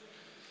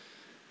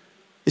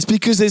 It's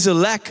because there's a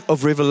lack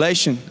of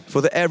revelation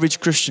for the average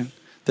Christian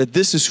that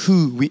this is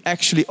who we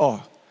actually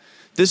are.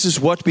 This is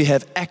what we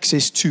have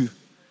access to.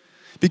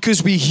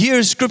 Because we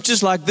hear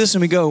scriptures like this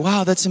and we go,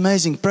 wow, that's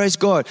amazing, praise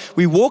God.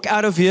 We walk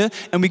out of here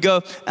and we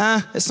go,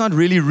 it's not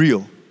really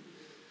real.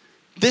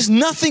 There's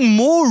nothing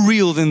more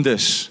real than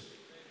this.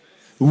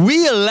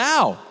 We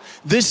allow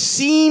the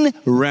seen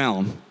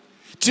realm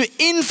to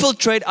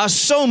infiltrate us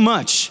so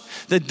much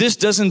that this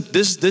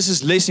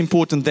is less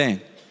important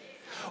than.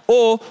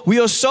 Or we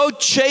are so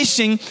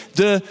chasing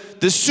the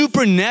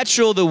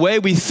supernatural the way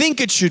we think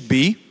it should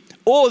be,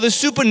 or the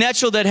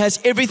supernatural that has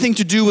everything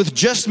to do with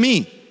just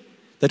me,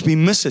 that we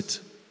miss it.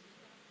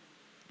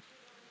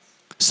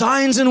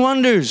 Signs and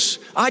wonders.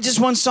 I just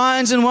want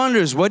signs and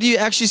wonders. What are you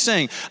actually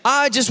saying?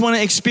 I just want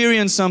to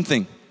experience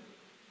something.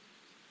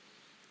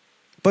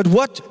 But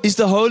what is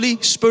the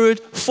Holy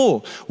Spirit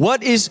for?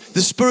 What is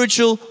the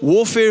spiritual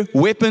warfare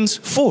weapons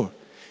for?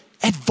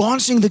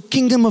 Advancing the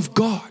kingdom of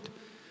God.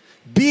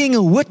 Being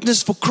a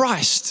witness for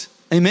Christ.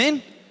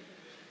 Amen?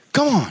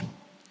 Come on.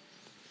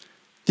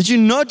 Did you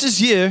notice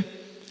here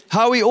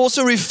how he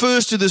also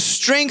refers to the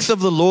strength of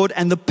the Lord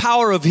and the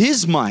power of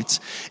His might?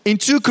 In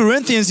 2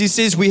 Corinthians, he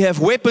says we have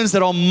weapons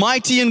that are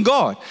mighty in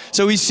God.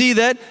 So we see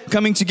that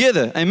coming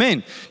together.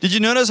 Amen. Did you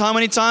notice how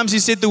many times he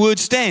said the word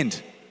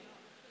stand?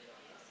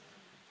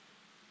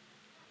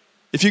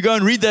 If you go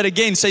and read that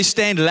again, say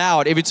stand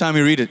loud every time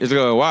you read it. It'll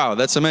go, wow,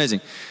 that's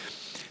amazing.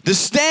 The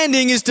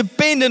standing is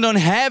dependent on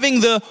having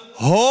the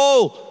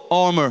whole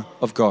armor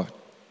of God.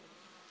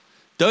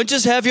 Don't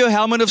just have your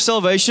helmet of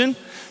salvation.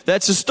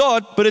 That's a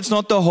start, but it's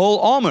not the whole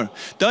armor.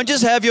 Don't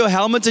just have your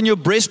helmet and your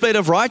breastplate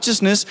of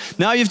righteousness.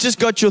 Now you've just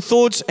got your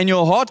thoughts and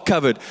your heart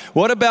covered.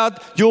 What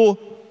about your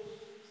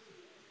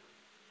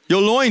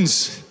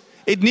loins?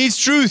 It needs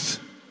truth.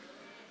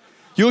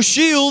 Your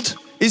shield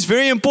is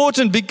very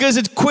important because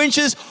it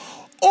quenches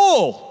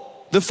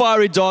all the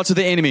fiery darts of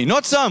the enemy.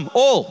 Not some,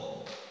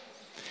 all.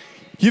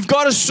 You've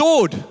got a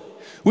sword,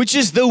 which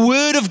is the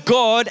Word of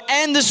God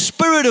and the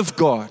Spirit of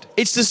God.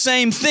 It's the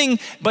same thing,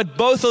 but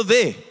both are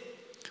there.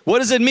 What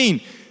does it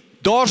mean?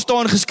 Daar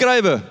staan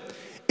geskrywe.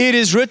 It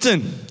is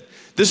written.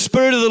 The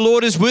Spirit of the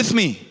Lord is with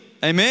me.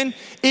 Amen.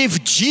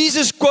 If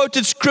Jesus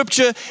quoted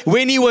Scripture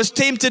when He was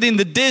tempted in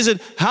the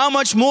desert, how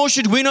much more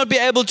should we not be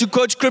able to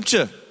quote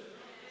Scripture?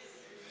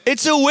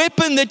 It's a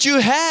weapon that you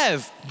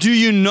have. Do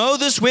you know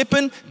this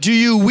weapon? Do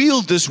you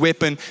wield this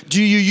weapon?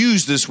 Do you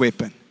use this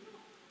weapon?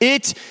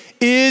 It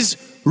is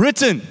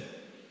written.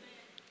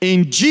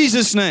 In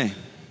Jesus' name.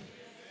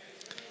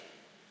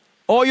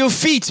 Are your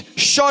feet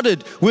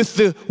shodded with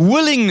the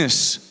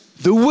willingness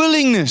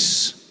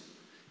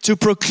to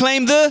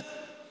proclaim the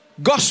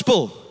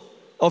gospel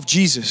of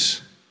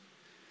Jesus?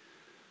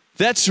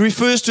 That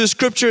refers to a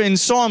scripture in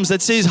Psalms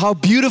that says, how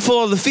beautiful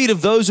are the feet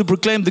of those who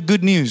proclaim the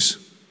good news.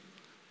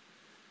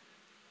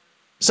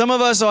 Some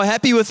of us are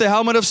happy with the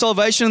helmet of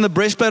salvation and the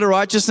breastplate of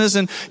righteousness,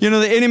 and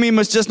the enemy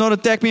must just not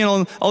attack me,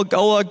 and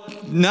I'll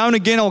now and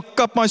again I'll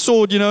cut my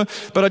sword,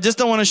 but I just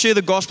don't want to share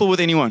the gospel with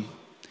anyone.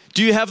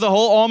 Do you have the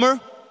whole armor?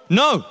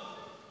 No.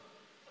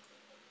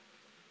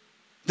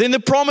 Then the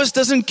promise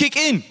doesn't kick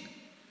in.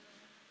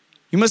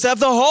 You must have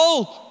the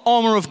whole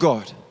armor of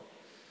God.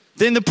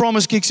 Then the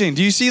promise kicks in.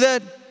 Do you see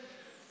that?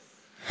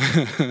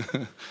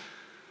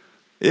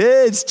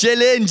 Yeah, it's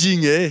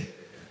challenging, eh?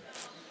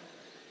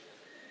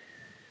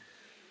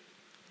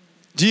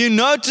 Do you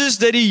notice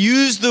that he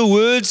used the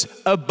words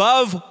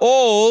above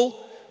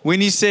all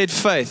when he said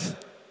faith,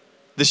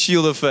 the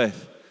shield of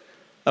faith?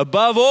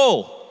 Above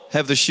all,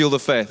 have the shield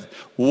of faith.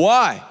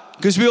 Why?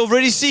 Because we've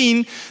already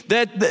seen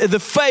that the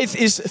faith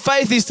is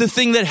the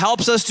thing that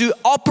helps us to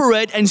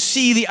operate and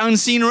see the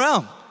unseen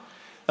realm.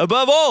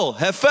 Above all,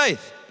 have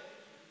faith.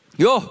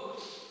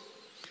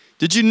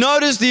 Did you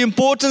notice the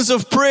importance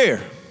of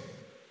prayer?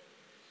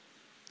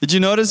 Did you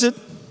notice it?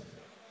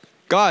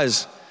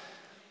 Guys,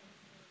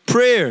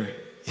 prayer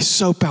is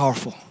so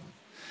powerful.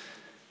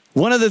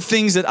 One of the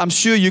things that I'm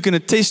sure you can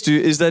attest to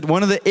is that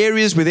one of the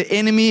areas where the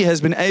enemy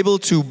has been able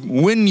to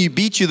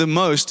beat you the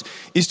most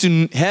is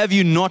to have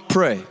you not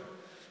pray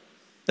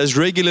as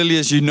regularly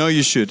as you know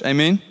you should.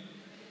 Amen?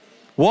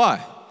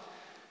 Why?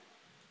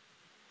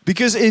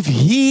 Because if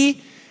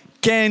he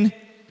can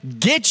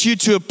get you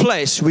to a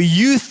place where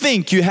you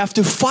think you have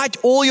to fight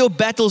all your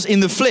battles in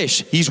the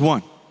flesh, he's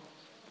won.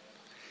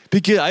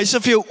 Because hy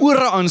sal vir jou ore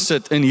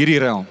aansit in hierdie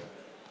realm.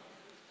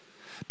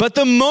 But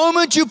the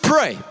moment you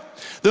pray,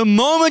 the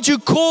moment you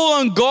call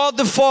on God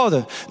the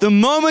Father, the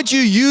moment you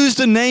use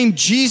the name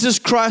Jesus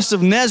Christ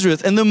of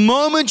Nazareth, and the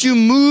moment you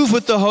move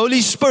with the Holy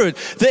Spirit,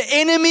 the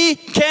enemy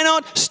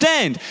cannot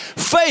stand.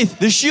 Faith,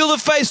 the shield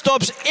of faith,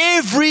 stops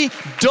every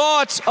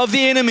dart of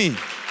the enemy.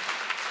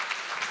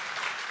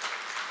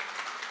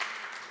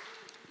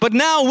 But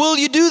now, will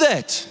you do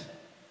that?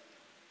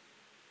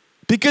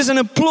 Because an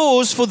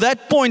applause for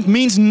that point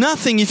means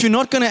nothing if you're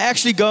not going to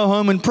actually go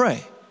home and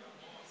pray.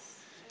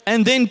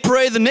 And then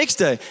pray the next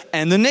day,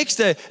 and the next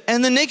day,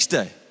 and the next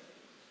day.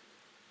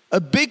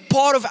 A big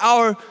part of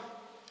our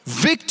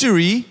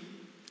victory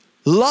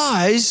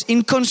lies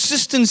in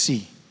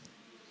consistency.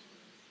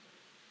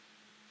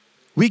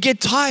 We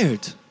get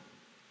tired.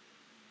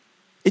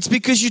 It's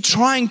because you're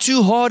trying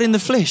too hard in the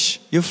flesh.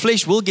 Your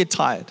flesh will get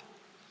tired.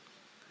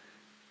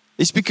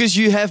 It's because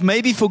you have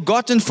maybe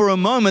forgotten for a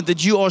moment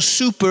that you are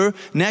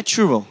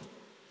supernatural.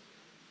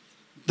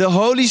 The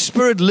Holy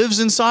Spirit lives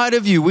inside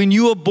of you. When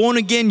you are born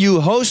again, you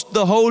host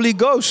the Holy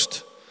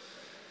Ghost.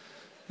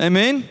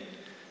 Amen?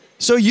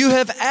 So you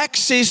have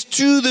access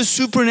to the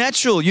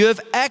supernatural. You have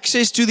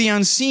access to the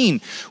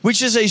unseen,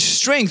 which is a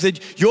strength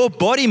that your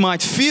body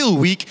might feel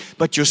weak,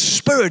 but your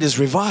spirit is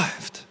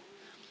revived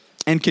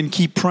and can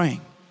keep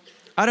praying.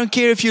 I don't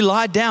care if you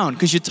lie down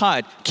because you're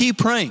tired. Keep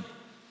praying.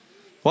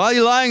 While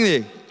you're lying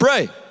there,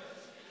 pray.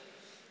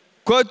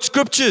 Quote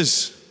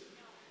scriptures.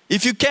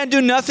 If you can't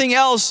do nothing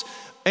else,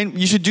 and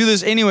you should do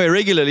this anyway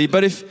regularly,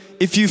 but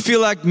if you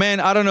feel like, man,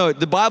 I don't know,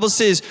 the Bible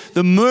says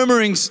the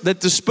murmurings that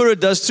the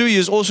Spirit does through you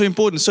is also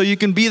important. So you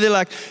can be there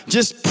like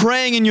just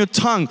praying in your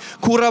tongue.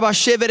 And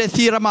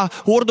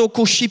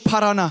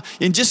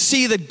just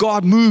see that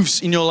God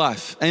moves in your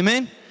life.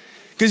 Amen?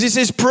 Because He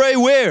says, pray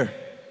where?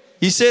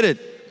 He said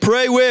it.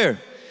 Pray where?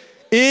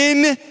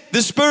 In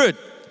the Spirit.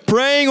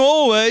 Praying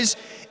always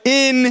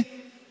in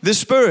the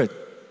Spirit.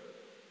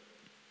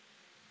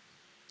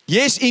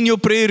 Yes, in your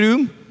prayer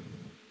room.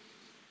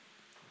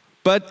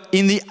 But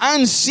in the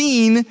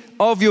unseen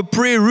of your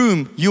prayer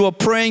room, you are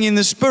praying in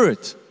the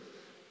Spirit.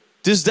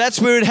 Because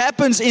that's where it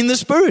happens, in the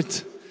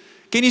Spirit.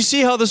 Can you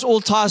see how this all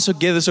ties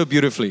together so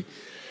beautifully?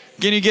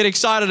 Can you get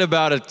excited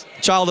about it,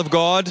 child of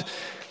God?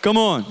 Come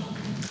on.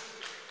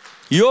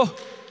 Yo.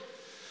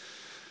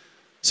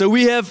 So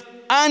we have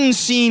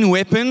unseen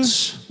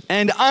weapons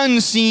and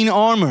unseen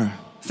armor.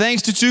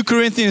 Thanks to 2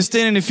 Corinthians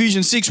 10 and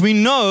Ephesians 6, we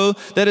know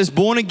that as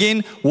born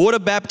again, water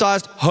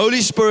baptized, Holy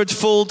Spirit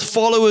filled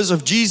followers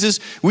of Jesus,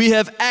 we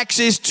have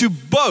access to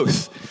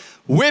both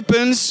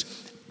weapons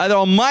that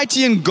are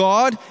mighty in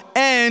God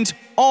and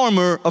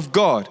armor of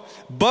God,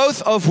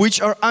 both of which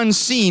are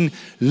unseen,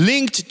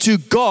 linked to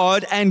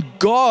God, and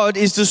God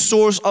is the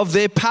source of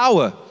their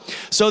power.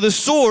 So the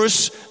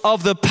source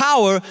of the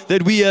power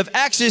that we have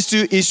access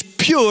to is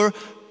pure,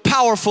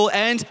 powerful,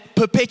 and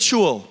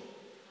perpetual.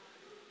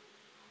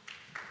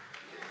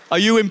 Are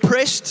you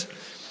impressed?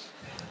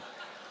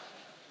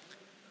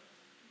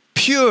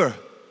 Pure,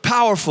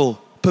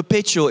 powerful,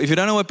 perpetual. If you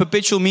don't know what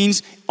perpetual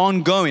means,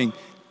 ongoing,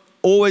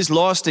 always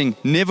lasting,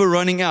 never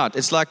running out.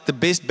 It's like the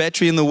best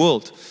battery in the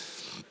world,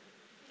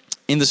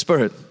 in the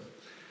Spirit.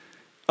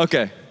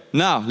 Okay,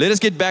 now let us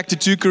get back to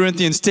 2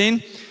 Corinthians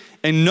 10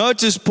 and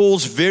notice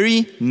Paul's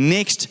very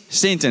next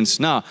sentence.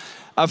 Now,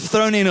 I've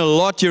thrown in a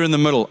lot here in the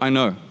middle, I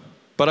know.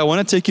 But I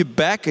want to take you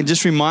back and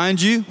just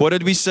remind you, what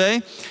did we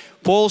say?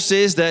 Paul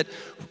says that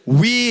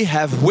we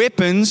have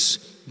weapons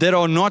that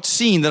are not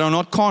seen, that are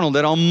not carnal,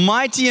 that are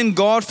mighty in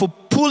God for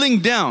pulling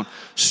down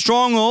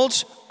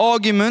strongholds,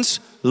 arguments,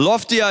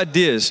 lofty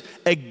ideas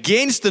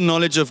against the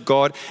knowledge of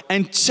God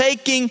and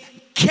taking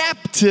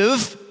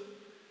captive.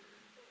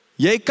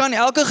 Jy kan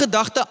elke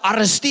gedagte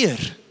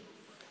arresteer.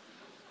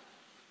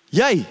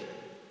 Jy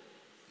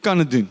kan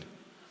het doen.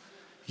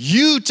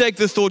 You take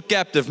the thought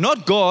captive,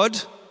 not God.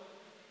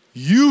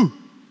 You.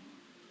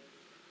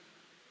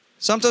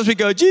 Sometimes we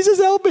go, Jesus,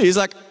 help me. He's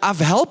like, I've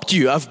helped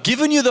you. I've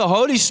given you the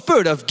Holy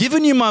Spirit. I've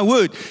given you my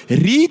word.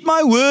 Read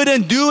my word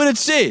and do what it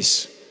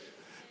says.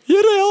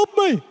 Here, help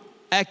me.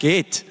 Ek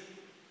het.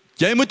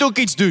 Jy moet ook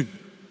iets doen.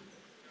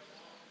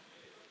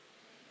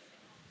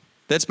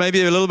 That's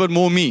maybe a little bit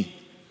more me.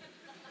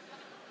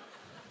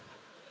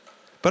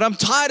 But I'm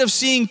tired of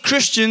seeing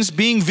Christians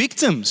being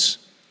victims.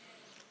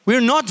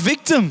 We're not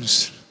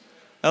victims.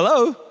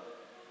 Hello?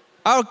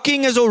 Our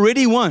King has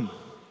already won.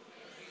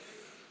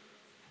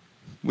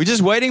 We're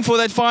just waiting for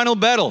that final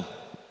battle.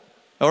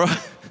 All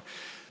right?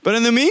 But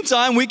in the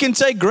meantime, we can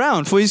take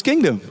ground for His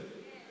kingdom.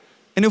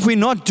 And if we're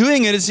not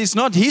doing it, it's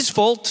not His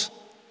fault.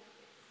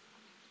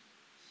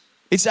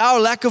 It's our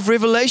lack of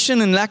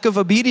revelation and lack of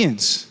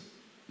obedience.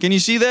 Can you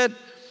see that?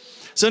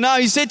 So now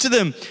he said to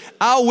them,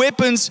 our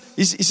weapons,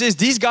 he says,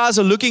 these guys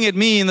are looking at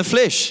me in the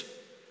flesh.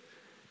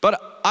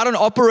 But I don't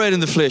operate in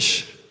the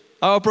flesh.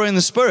 I operate in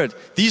the Spirit.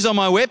 These are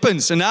my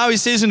weapons. And now he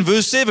says in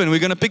verse 7, we're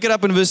going to pick it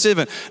up in verse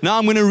 7. Now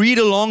I'm going to read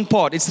a long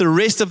part. It's the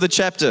rest of the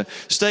chapter.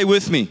 Stay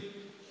with me.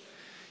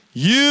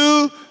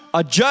 You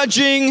are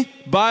judging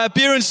by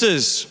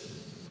appearances.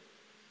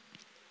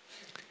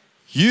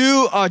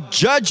 You are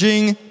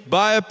judging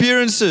by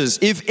appearances.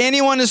 If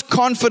anyone is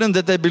confident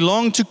that they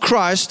belong to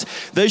Christ,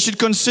 they should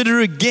consider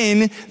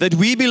again that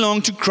we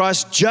belong to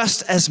Christ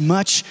just as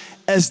much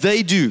as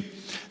they do.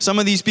 Some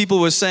of these people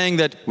were saying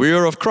that we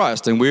are of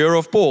Christ and we are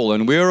of Paul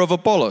and we are of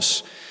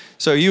Apollos.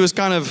 So he was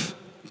kind of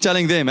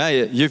telling them,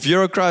 hey, if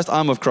you're of Christ,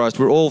 I'm of Christ.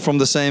 We're all from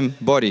the same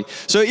body.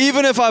 So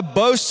even if I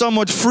boast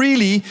somewhat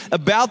freely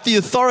about the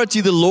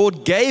authority the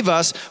Lord gave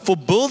us for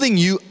building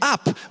you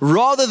up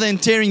rather than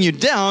tearing you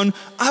down,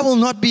 I will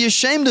not be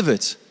ashamed of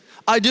it.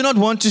 I do not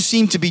want to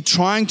seem to be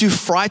trying to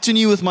frighten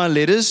you with my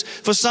letters.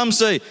 For some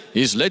say,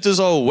 his letters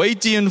are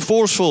weighty and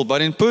forceful,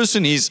 but in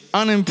person he's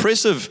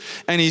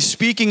unimpressive and his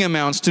speaking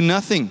amounts to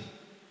nothing.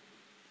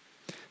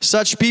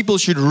 Such people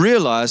should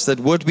realize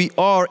that what we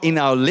are in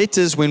our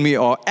letters when we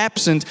are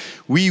absent,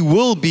 we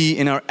will be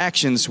in our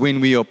actions when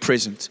we are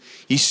present.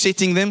 He's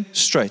setting them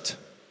straight.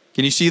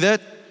 Can you see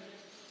that?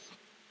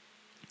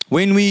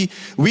 When we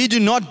do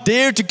not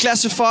dare to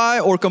classify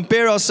or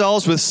compare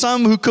ourselves with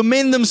some who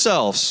commend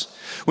themselves.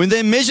 When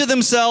they measure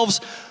themselves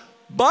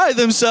by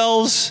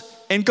themselves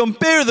and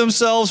compare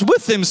themselves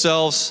with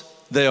themselves,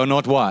 they are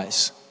not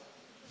wise.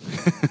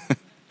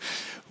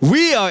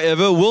 We,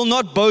 however, will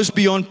not boast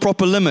beyond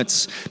proper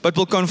limits, but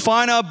will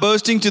confine our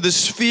boasting to the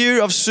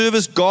sphere of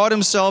service God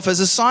Himself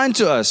has assigned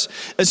to us,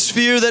 a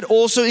sphere that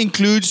also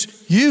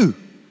includes you.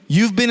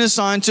 you've been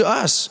assigned to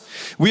us.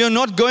 We are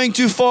not going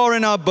too far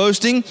in our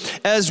boasting,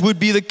 as would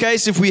be the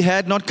case if we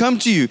had not come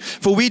to you.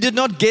 For we did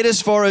not get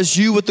as far as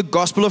you with the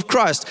gospel of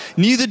Christ.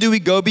 Neither do we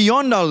go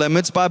beyond our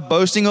limits by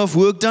boasting of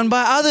work done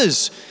by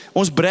others.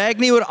 Ons brag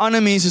nie oor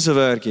ander mense se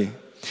werk nie.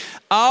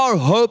 Our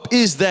hope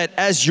is that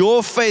as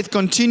your faith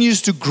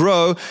continues to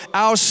grow,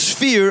 our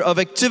sphere of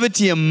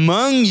activity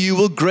among you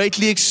will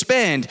greatly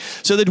expand,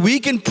 so that we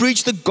can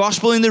preach the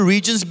gospel in the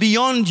regions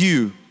beyond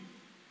you.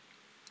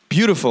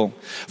 Beautiful.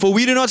 For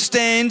we do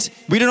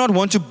not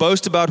want to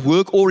boast about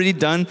work already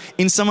done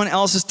in someone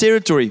else's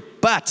territory,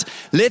 but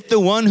let the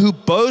one who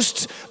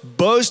boasts,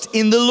 boast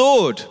in the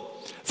Lord.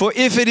 For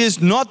if it is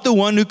not the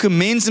one who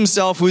commends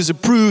himself who is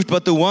approved,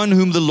 but the one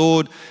whom the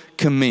Lord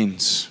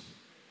commends.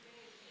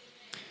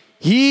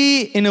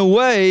 He, in a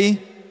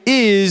way,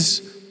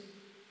 is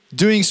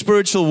doing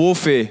spiritual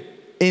warfare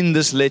in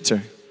this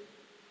letter.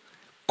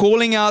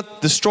 Calling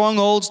out the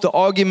strongholds, the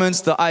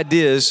arguments, the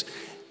ideas,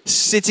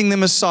 setting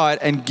them aside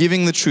and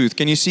giving the truth.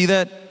 Can you see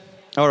that?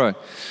 All right.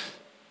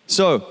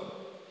 So,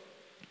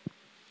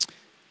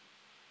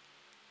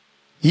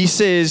 he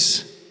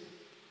says,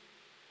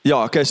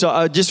 so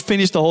I just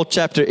finished the whole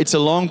chapter. It's a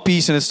long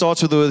piece and it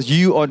starts with the words,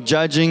 you are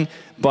judging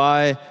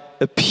by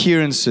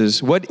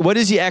appearances. What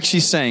is he actually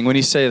saying when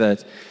he say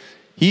that?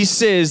 He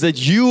says that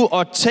you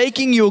are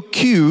taking your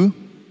cue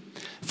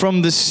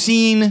from the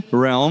seen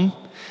realm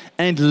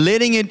and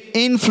letting it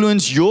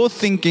influence your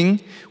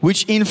thinking,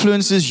 which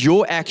influences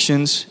your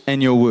actions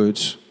and your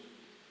words.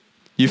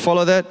 You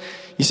follow that?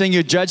 He's saying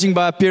you're judging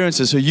by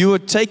appearances. So you are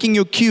taking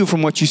your cue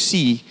from what you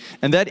see,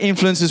 and that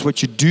influences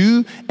what you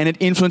do, and it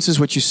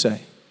influences what you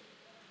say.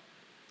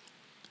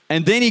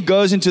 And then he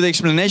goes into the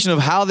explanation of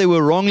how they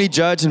were wrongly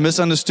judged and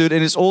misunderstood,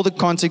 and it's all the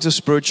context of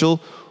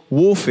spiritual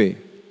warfare.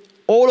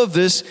 All of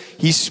this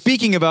he's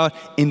speaking about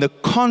in the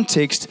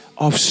context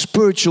of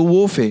spiritual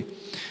warfare.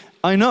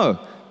 I know,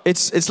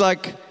 it's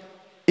like,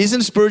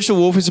 isn't spiritual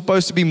warfare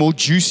supposed to be more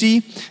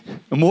juicy,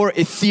 more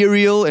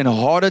ethereal, and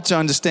harder to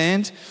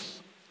understand?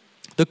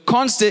 The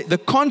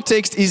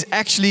context is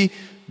actually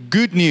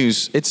good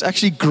news. It's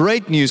actually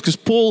great news because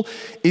Paul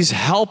is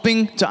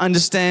helping to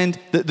understand,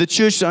 the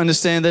church to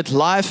understand that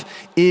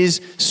life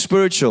is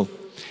spiritual.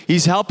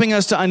 He's helping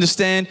us to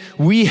understand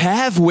we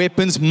have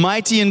weapons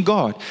mighty in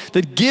God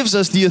that gives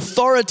us the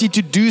authority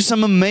to do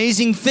some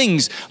amazing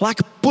things, like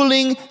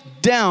pulling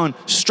down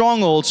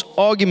strongholds,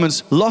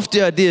 arguments,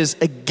 lofty ideas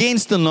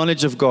against the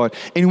knowledge of God.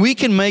 And we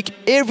can make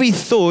every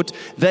thought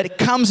that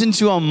comes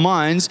into our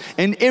minds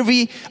and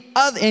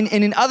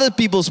in other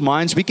people's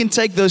minds, we can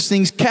take those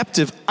things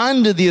captive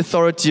under the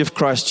authority of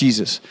Christ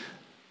Jesus.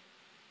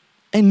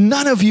 And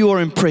none of you are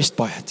impressed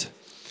by it.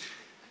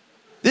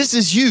 This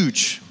is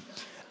huge.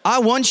 I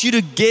want you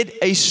to get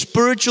a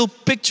spiritual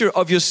picture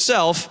of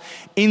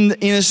yourself in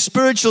a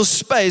spiritual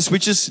space,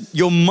 which is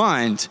your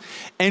mind.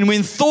 And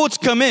when thoughts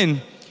come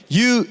in,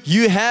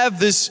 you have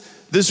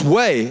this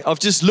way of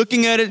just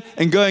looking at it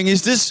and going,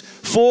 is this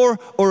for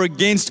or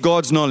against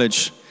God's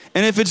knowledge?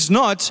 And if it's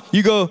not,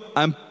 you go,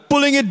 I'm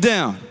pulling it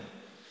down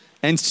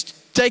and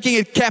taking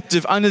it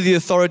captive under the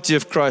authority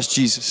of Christ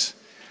Jesus.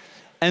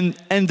 And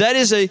that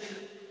is a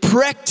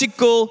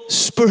practical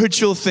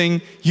spiritual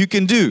thing you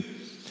can do.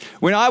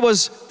 When I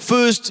was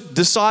first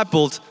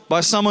discipled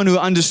by someone who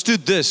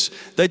understood this,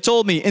 they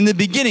told me in the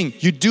beginning,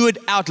 you do it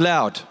out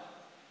loud.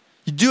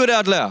 You do it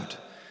out loud.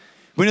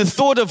 When a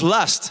thought of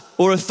lust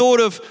or a thought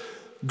of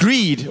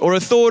greed or a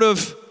thought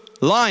of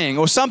lying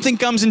or something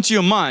comes into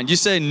your mind, you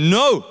say,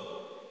 no.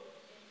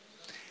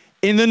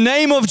 In the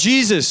name of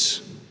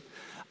Jesus,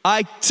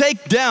 I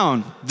take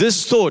down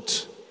this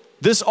thought,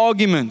 this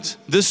argument,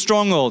 this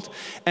stronghold,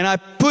 and I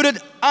put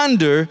it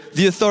under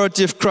the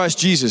authority of Christ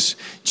Jesus.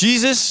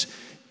 Jesus,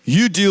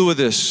 you deal with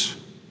this.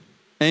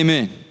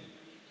 Amen.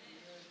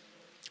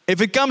 If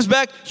it comes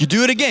back, you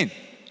do it again.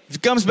 If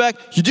it comes back,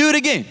 you do it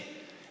again.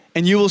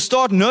 And you will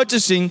start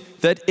noticing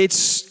that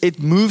it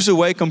moves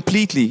away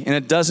completely and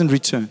it doesn't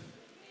return.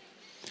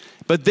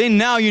 But then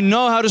now you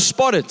know how to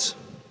spot it.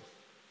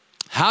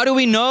 How do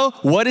we know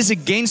what is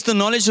against the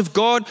knowledge of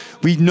God?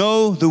 We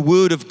know the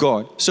Word of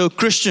God. So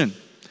Christian,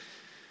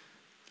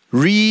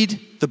 read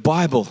the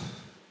Bible.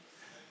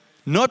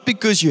 Not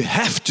because you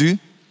have to,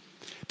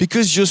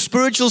 because your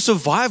spiritual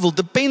survival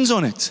depends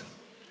on it.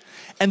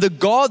 And the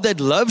God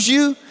that loves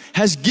you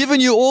has given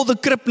you all the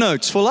crypt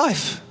notes for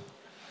life.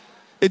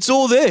 It's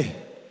all there.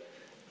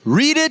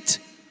 Read it,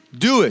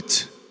 do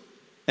it.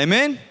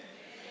 Amen?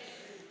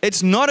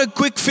 It's not a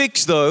quick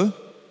fix though.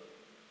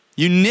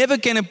 You never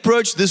can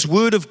approach this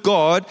Word of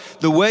God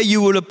the way you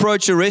will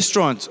approach a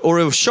restaurant or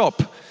a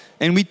shop.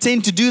 And we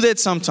tend to do that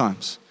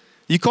sometimes.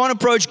 You can't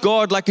approach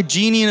God like a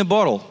genie in a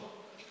bottle.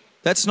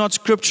 That's not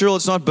scriptural,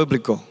 it's not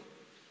biblical.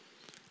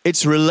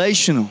 It's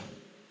relational.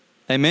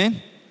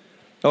 Amen?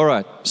 All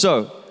right.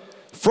 So,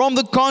 from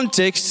the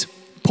context,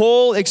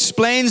 Paul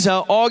explains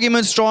how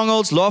arguments,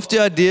 strongholds, lofty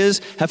ideas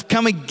have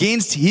come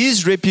against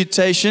his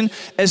reputation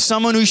as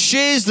someone who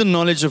shares the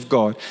knowledge of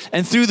God.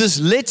 And through this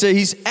letter,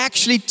 he's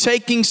actually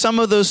taking some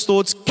of those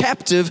thoughts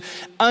captive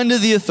under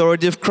the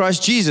authority of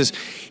Christ Jesus.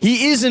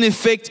 He is, in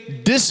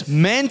effect,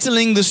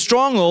 dismantling the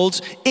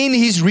strongholds in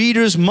his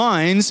readers'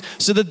 minds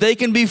so that they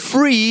can be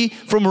free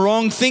from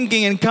wrong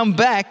thinking and come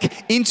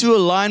back into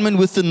alignment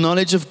with the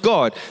knowledge of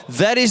God.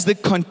 That is the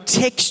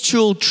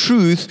contextual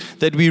truth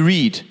that we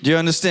read. Do you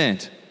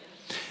understand?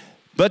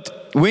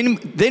 But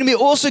then we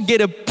also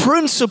get a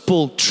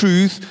principle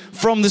truth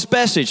from this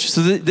passage.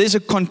 So there's a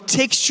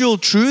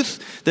contextual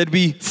truth that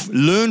we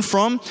learn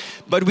from,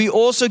 but we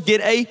also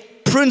get a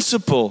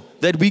principle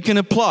that we can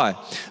apply.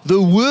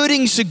 The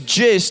wording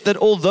suggests that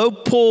although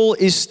Paul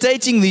is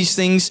stating these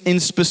things in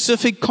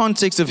specific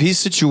context of his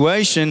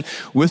situation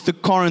with the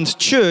Corinth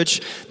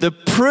church, the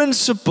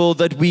principle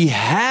that we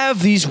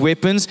have these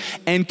weapons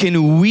and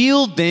can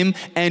wield them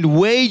and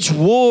wage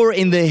war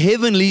in the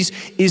heavenlies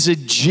is a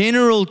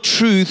general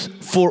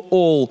truth for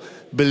all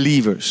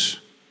believers.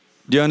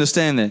 Do you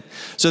understand that?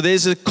 So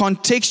there's a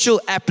contextual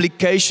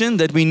application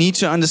that we need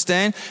to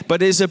understand, but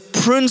there's a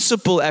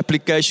principle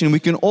application we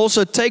can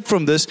also take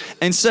from this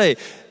and say,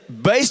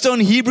 based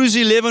on Hebrews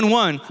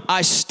 11:1,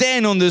 I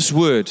stand on this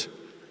word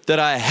that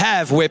I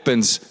have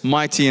weapons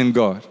mighty in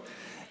God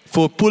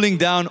for pulling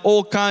down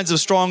all kinds of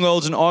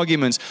strongholds and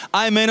arguments.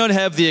 I may not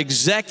have the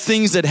exact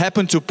things that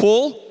happened to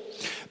Paul,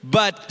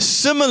 but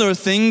similar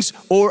things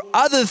or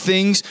other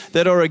things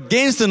that are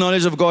against the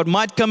knowledge of God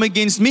might come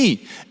against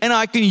me, and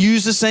I can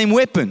use the same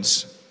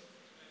weapons.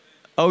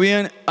 Are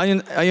you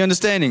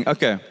understanding?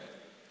 Okay.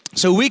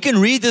 So we can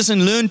read this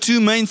and learn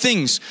two main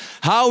things.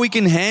 How we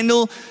can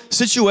handle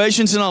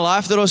situations in our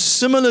life that are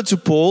similar to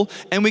Paul,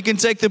 and we can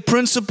take the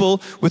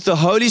principle with the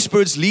Holy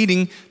Spirit's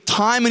leading,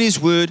 time in His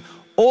Word,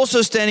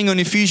 also standing on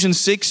Ephesians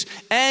 6,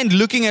 and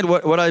looking at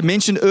what I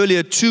mentioned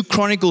earlier, 2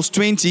 Chronicles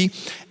 20,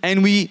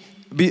 and we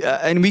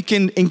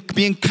can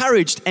be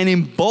encouraged and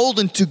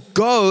emboldened to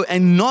go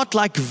and not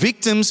like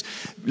victims,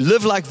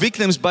 live like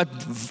victims, but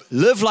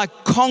live like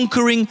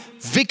conquering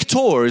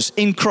victors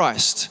in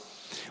Christ.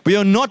 We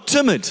are not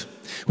timid.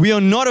 We are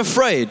not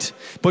afraid,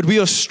 but we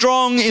are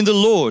strong in the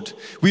Lord.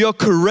 We are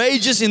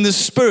courageous in the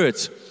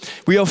Spirit.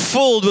 We are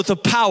filled with the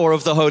power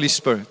of the Holy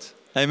Spirit.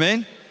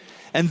 Amen?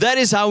 And that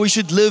is how we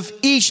should live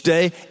each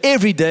day,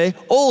 every day,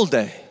 all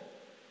day.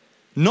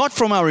 Not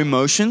from our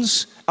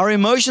emotions. Our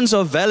emotions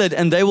are valid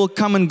and they will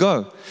come and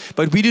go.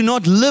 But we do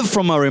not live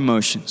from our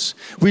emotions.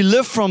 We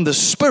live from the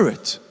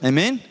Spirit.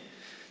 Amen?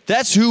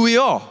 That's who we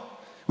are.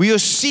 We are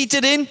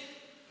seated in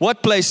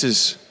what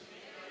places?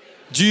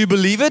 Do you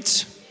believe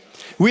it?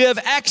 We have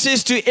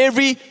access to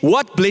every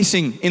what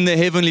blessing in the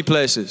heavenly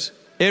places?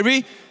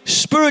 Every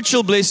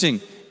spiritual blessing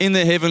in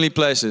the heavenly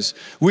places.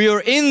 We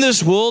are in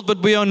this world,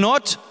 but we are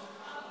not.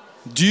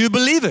 Do you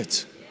believe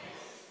it?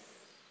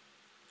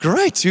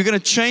 Great. You're going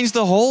to change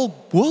the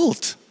whole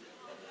world.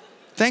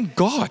 Thank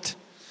God.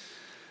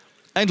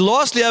 And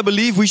lastly, I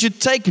believe we should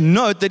take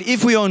note that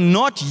if we are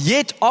not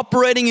yet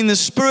operating in the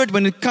Spirit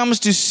when it comes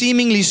to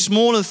seemingly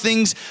smaller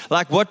things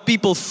like what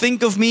people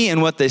think of me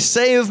and what they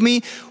say of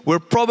me, we're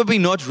probably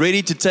not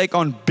ready to take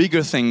on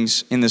bigger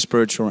things in the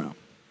spiritual realm.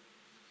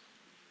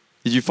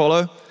 Did you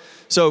follow?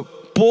 So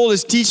Paul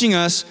is teaching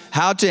us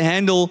how to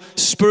handle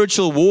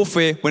spiritual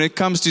warfare when it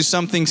comes to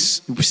something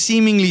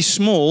seemingly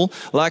small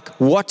like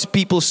what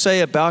people say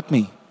about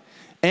me.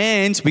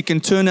 And we can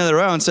turn that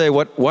around and say,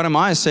 what am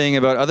I saying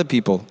about other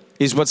people?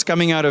 Is what's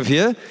coming out of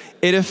here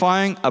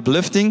edifying,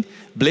 uplifting,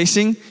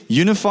 blessing,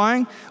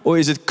 unifying? Or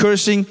is it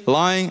cursing,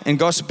 lying, and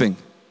gossiping?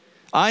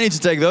 I need to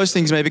take those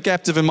things maybe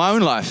captive in my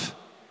own life.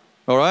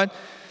 All right?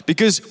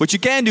 Because what you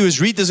can do is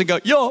read this and go,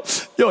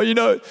 you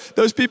know,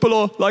 those people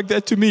are like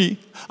that to me.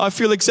 I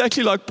feel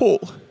exactly like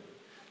Paul.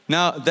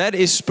 Now, that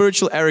is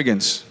spiritual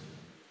arrogance.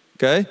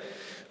 Okay?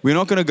 We're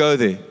not going to go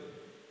there.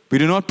 We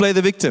do not play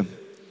the victim.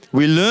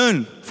 We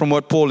learn from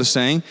what Paul is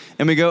saying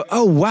and we go,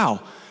 oh,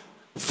 wow,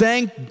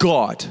 thank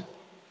God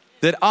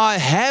that I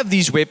have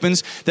these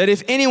weapons, that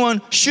if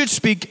anyone should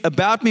speak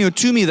about me or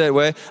to me that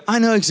way, I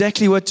know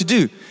exactly what to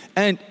do.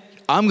 And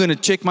I'm going to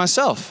check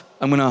myself.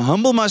 I'm going to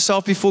humble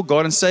myself before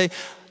God and say,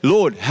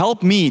 Lord,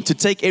 help me to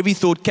take every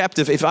thought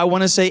captive. If I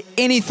want to say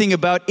anything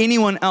about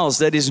anyone else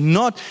that is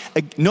not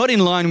in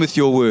line with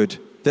your word,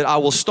 that I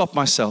will stop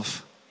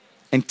myself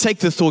and take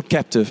the thought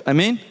captive.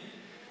 Amen?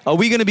 Are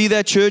we going to be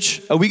that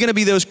church? Are we going to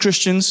be those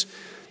Christians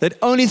that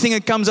only thing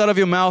that comes out of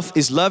your mouth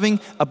is loving,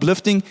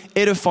 uplifting,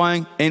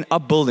 edifying, and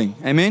upbuilding?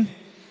 Amen?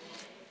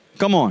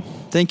 Come on.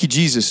 Thank you,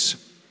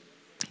 Jesus.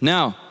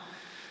 Now,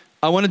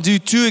 I want to do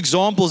 2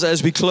 examples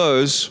as we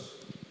close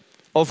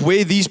of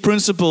where these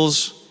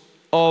principles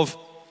of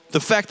the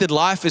fact that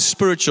life is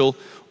spiritual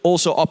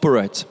also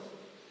operate.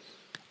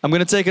 I'm going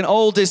to take an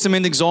Old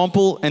Testament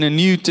example and a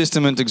New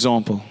Testament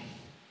example.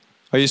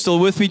 Are you still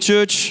with me,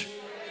 church?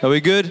 Are we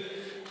good?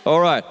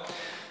 All right.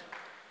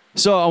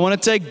 So I want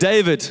to take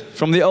David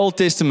from the Old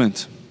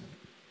Testament.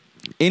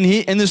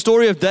 In the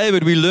story of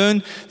David, we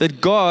learn that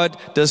God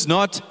does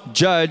not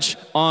judge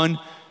on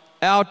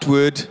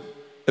outward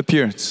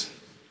appearance.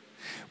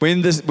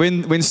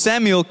 When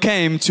Samuel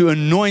came to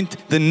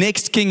anoint the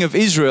next king of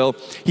Israel,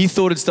 he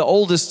thought it's the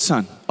oldest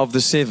son of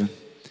the 7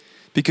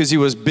 because he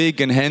was big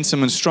and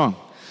handsome and strong.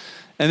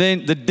 And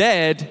then the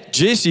dad,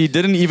 Jesse,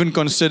 didn't even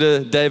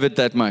consider David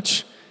that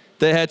much.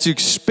 They had to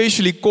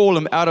specially call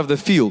him out of the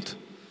field.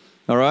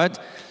 All right?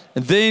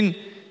 And then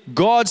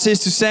God says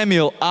to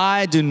Samuel,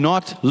 I do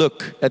not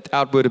look at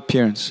outward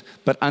appearance,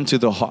 but unto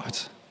the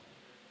heart.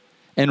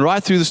 And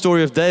right through the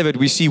story of David,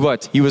 we see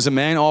what? He was a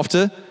man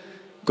after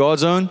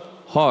God's own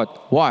heart.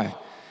 Why?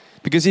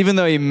 Because even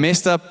though he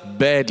messed up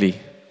badly,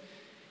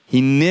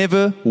 he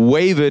never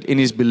wavered in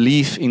his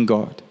belief in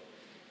God.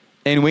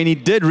 And when he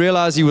did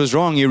realize he was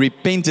wrong, he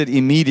repented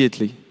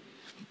immediately.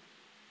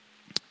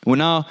 Well,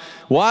 now,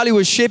 while he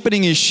was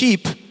shepherding his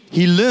sheep,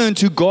 he learned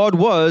who God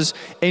was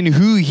and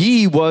who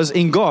he was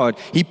in God.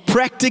 He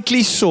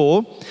practically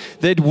saw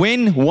that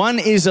when one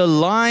is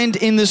aligned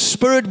in the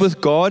Spirit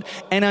with God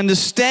and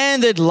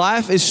understand that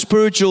life is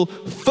spiritual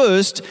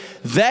first,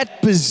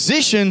 that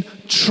position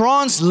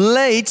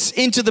translates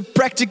into the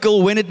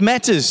practical when it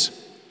matters.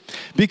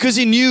 Because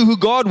he knew who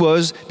God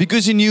was,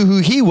 because he knew who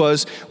he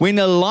was, when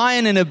a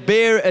lion and a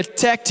bear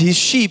attacked his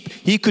sheep,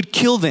 he could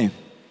kill them.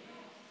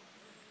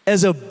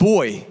 As a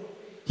boy,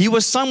 he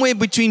was somewhere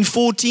between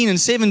 14 and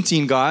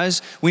 17,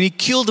 guys, when he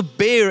killed a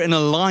bear and a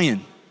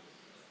lion.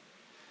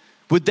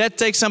 Would that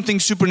take something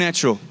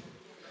supernatural?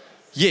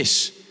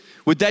 Yes.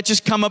 Would that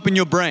just come up in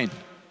your brain?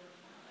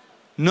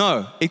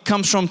 No, it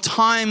comes from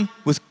time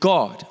with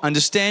God,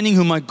 understanding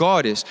who my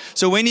God is.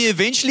 So when he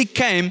eventually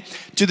came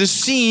to the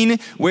scene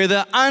where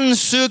the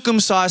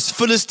uncircumcised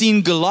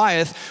Philistine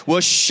Goliath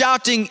was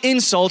shouting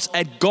insults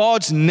at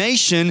God's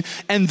nation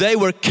and they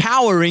were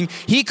cowering,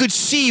 he could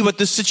see what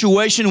the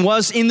situation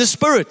was in the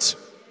spirit.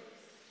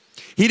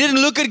 He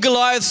didn't look at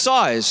Goliath's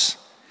size.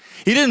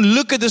 He didn't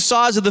look at the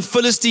size of the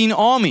Philistine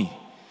army.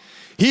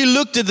 He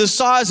looked at the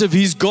size of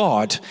his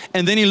God,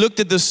 and then he looked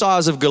at the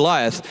size of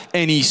Goliath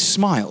and he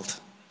smiled.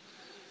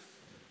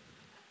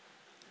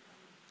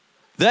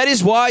 That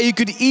is why you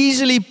could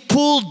easily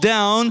pull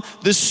down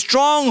the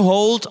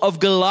stronghold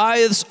of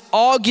Goliath's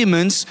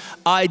arguments,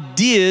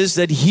 ideas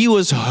that he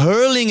was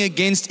hurling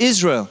against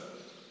Israel.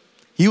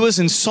 He was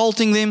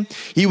insulting them.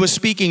 He was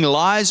speaking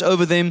lies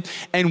over them.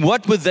 And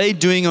what were they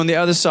doing on the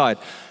other side?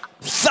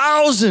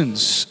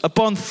 Thousands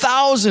upon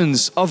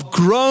thousands of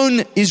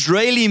grown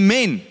Israeli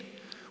men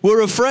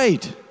were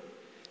afraid.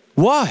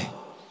 Why?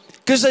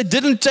 Because they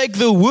didn't take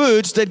the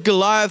words that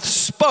Goliath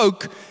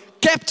spoke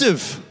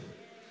captive.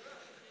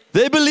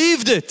 They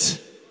believed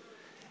it.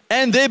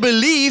 And their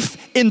belief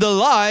in the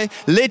lie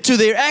led to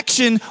their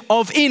action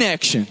of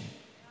inaction.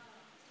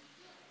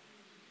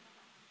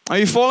 Are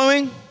you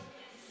following?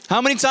 How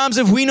many times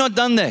have we not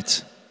done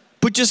that?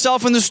 Put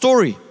yourself in the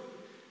story.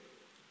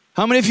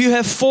 How many of you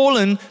have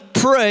fallen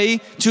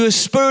prey to a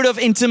spirit of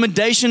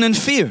intimidation and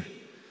fear?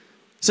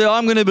 Say,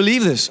 I'm going to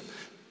believe this.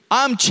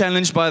 I'm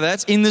challenged by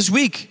that in this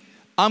week.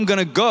 I'm going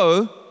to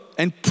go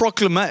and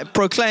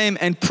proclaim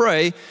and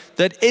pray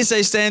that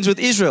SA stands with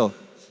Israel.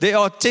 There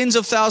are tens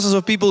of thousands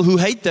of people who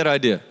hate that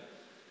idea.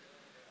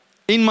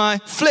 In my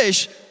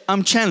flesh,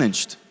 I'm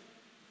challenged.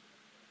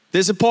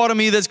 There's a part of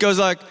me that goes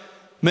like,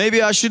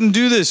 maybe I shouldn't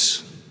do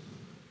this.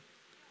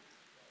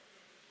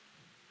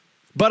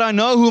 But I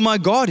know who my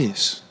God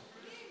is.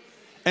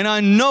 And I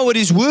know what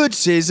His Word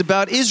says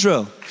about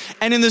Israel.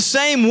 And in the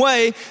same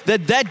way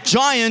that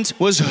giant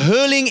was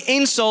hurling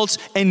insults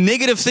and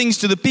negative things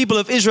to the people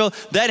of Israel,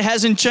 that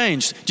hasn't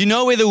changed. Do you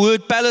know where the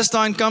word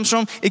Palestine comes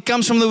from? It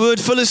comes from the word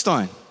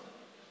Philistine.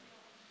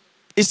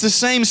 It's the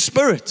same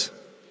spirit.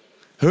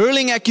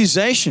 Hurling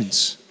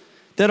accusations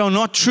that are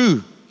not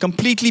true,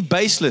 completely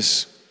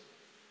baseless.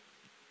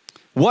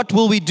 What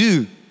will we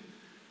do?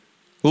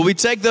 Will we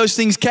take those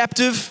things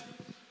captive?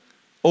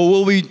 Or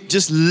will we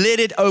just let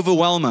it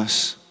overwhelm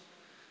us?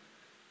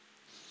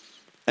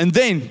 And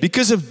then,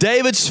 because of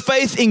David's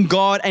faith in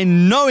God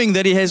and knowing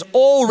that he has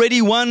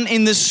already won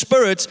in the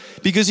Spirit,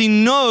 because he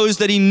knows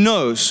that he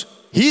knows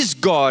his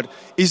God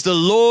is the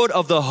Lord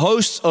of the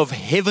hosts of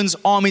heaven's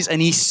armies,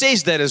 and he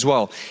says that as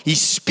well. He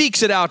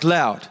speaks it out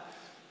loud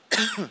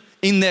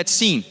in that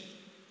scene.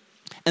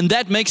 And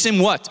that makes him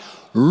what?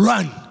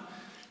 Run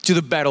to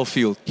the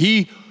battlefield.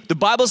 The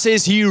Bible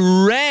says he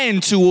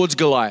ran towards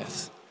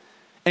Goliath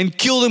and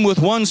killed him with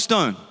one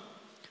stone.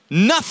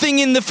 Nothing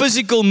in the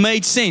physical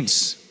made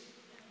sense.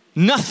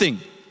 Nothing.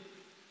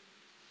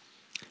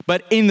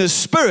 But in the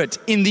spirit,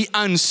 in the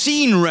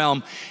unseen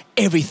realm,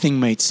 everything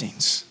made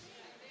sense.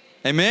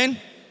 Amen?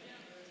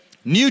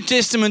 New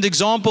Testament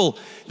example,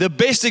 the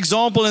best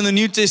example in the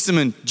New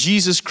Testament,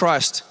 Jesus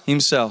Christ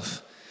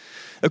Himself.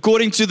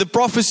 According to the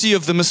prophecy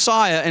of the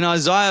Messiah in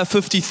Isaiah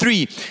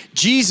 53,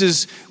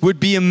 Jesus would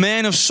be a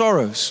man of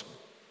sorrows,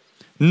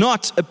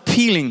 not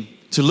appealing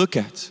to look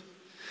at.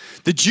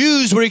 The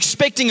Jews were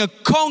expecting a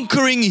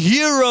conquering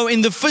hero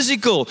in the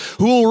physical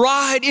who will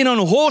ride in on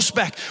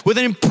horseback with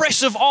an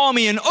impressive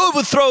army and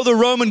overthrow the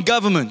Roman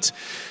government.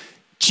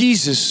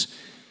 Jesus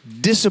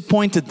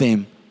disappointed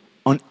them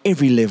on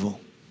every level.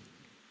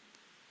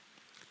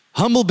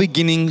 Humble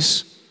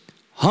beginnings,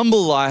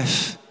 humble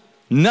life,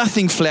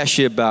 nothing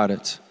flashy about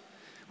it.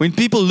 When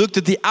people looked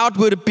at the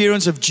outward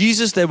appearance of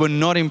Jesus, they were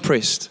not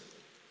impressed.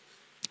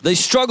 They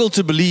struggled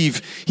to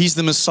believe He's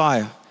the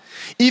Messiah.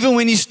 Even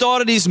when He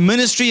started His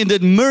ministry and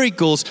did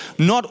miracles,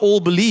 not all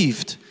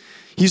believed.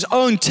 His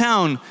own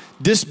town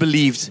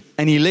disbelieved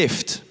and He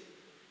left.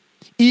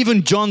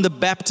 Even John the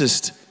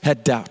Baptist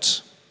had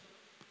doubts.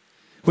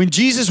 When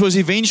Jesus was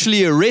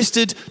eventually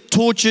arrested,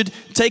 tortured,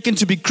 taken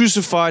to be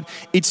crucified,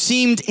 it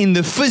seemed in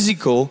the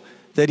physical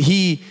that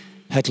He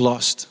had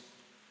lost.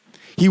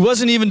 He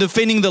wasn't even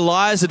defending the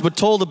lies that were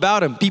told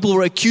about Him. People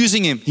were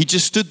accusing Him. He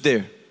just stood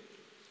there.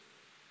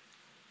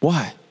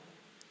 Why?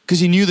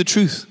 Because He knew the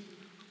truth.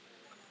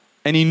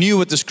 And He knew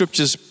what the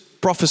scriptures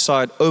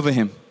prophesied over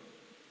Him.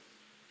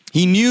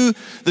 He knew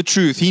the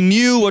truth. He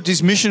knew what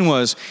His mission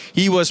was.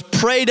 He was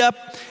prayed up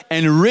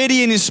and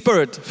ready in His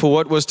spirit for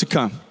what was to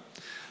come.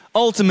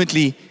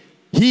 Ultimately,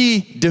 He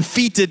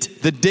defeated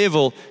the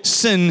devil,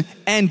 sin,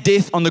 and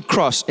death on the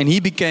cross. And He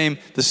became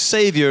the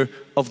Savior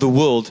of the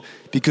world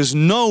because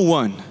no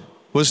one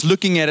was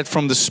looking at it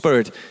from the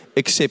Spirit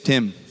except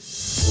Him.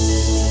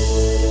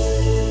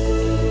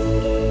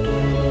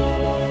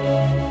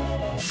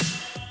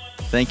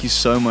 Thank you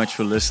so much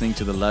for listening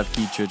to the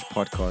LoveKey Church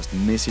podcast,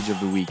 Message of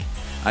the Week.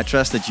 I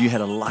trust that you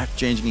had a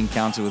life-changing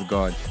encounter with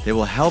God that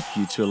will help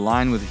you to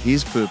align with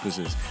His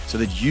purposes so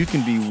that you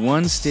can be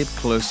one step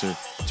closer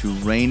to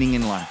reigning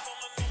in life.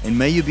 And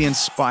may you be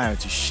inspired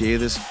to share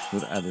this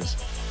with others.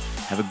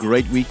 Have a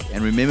great week,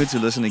 and remember to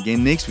listen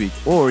again next week,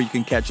 or you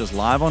can catch us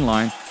live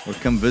online or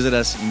come visit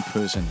us in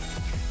person.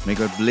 May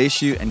God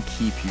bless you and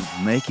keep you,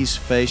 make His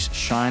face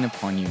shine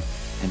upon you,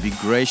 and be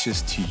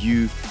gracious to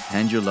you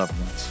and your loved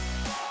ones.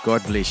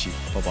 God bless you.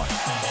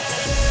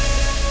 Bye-bye.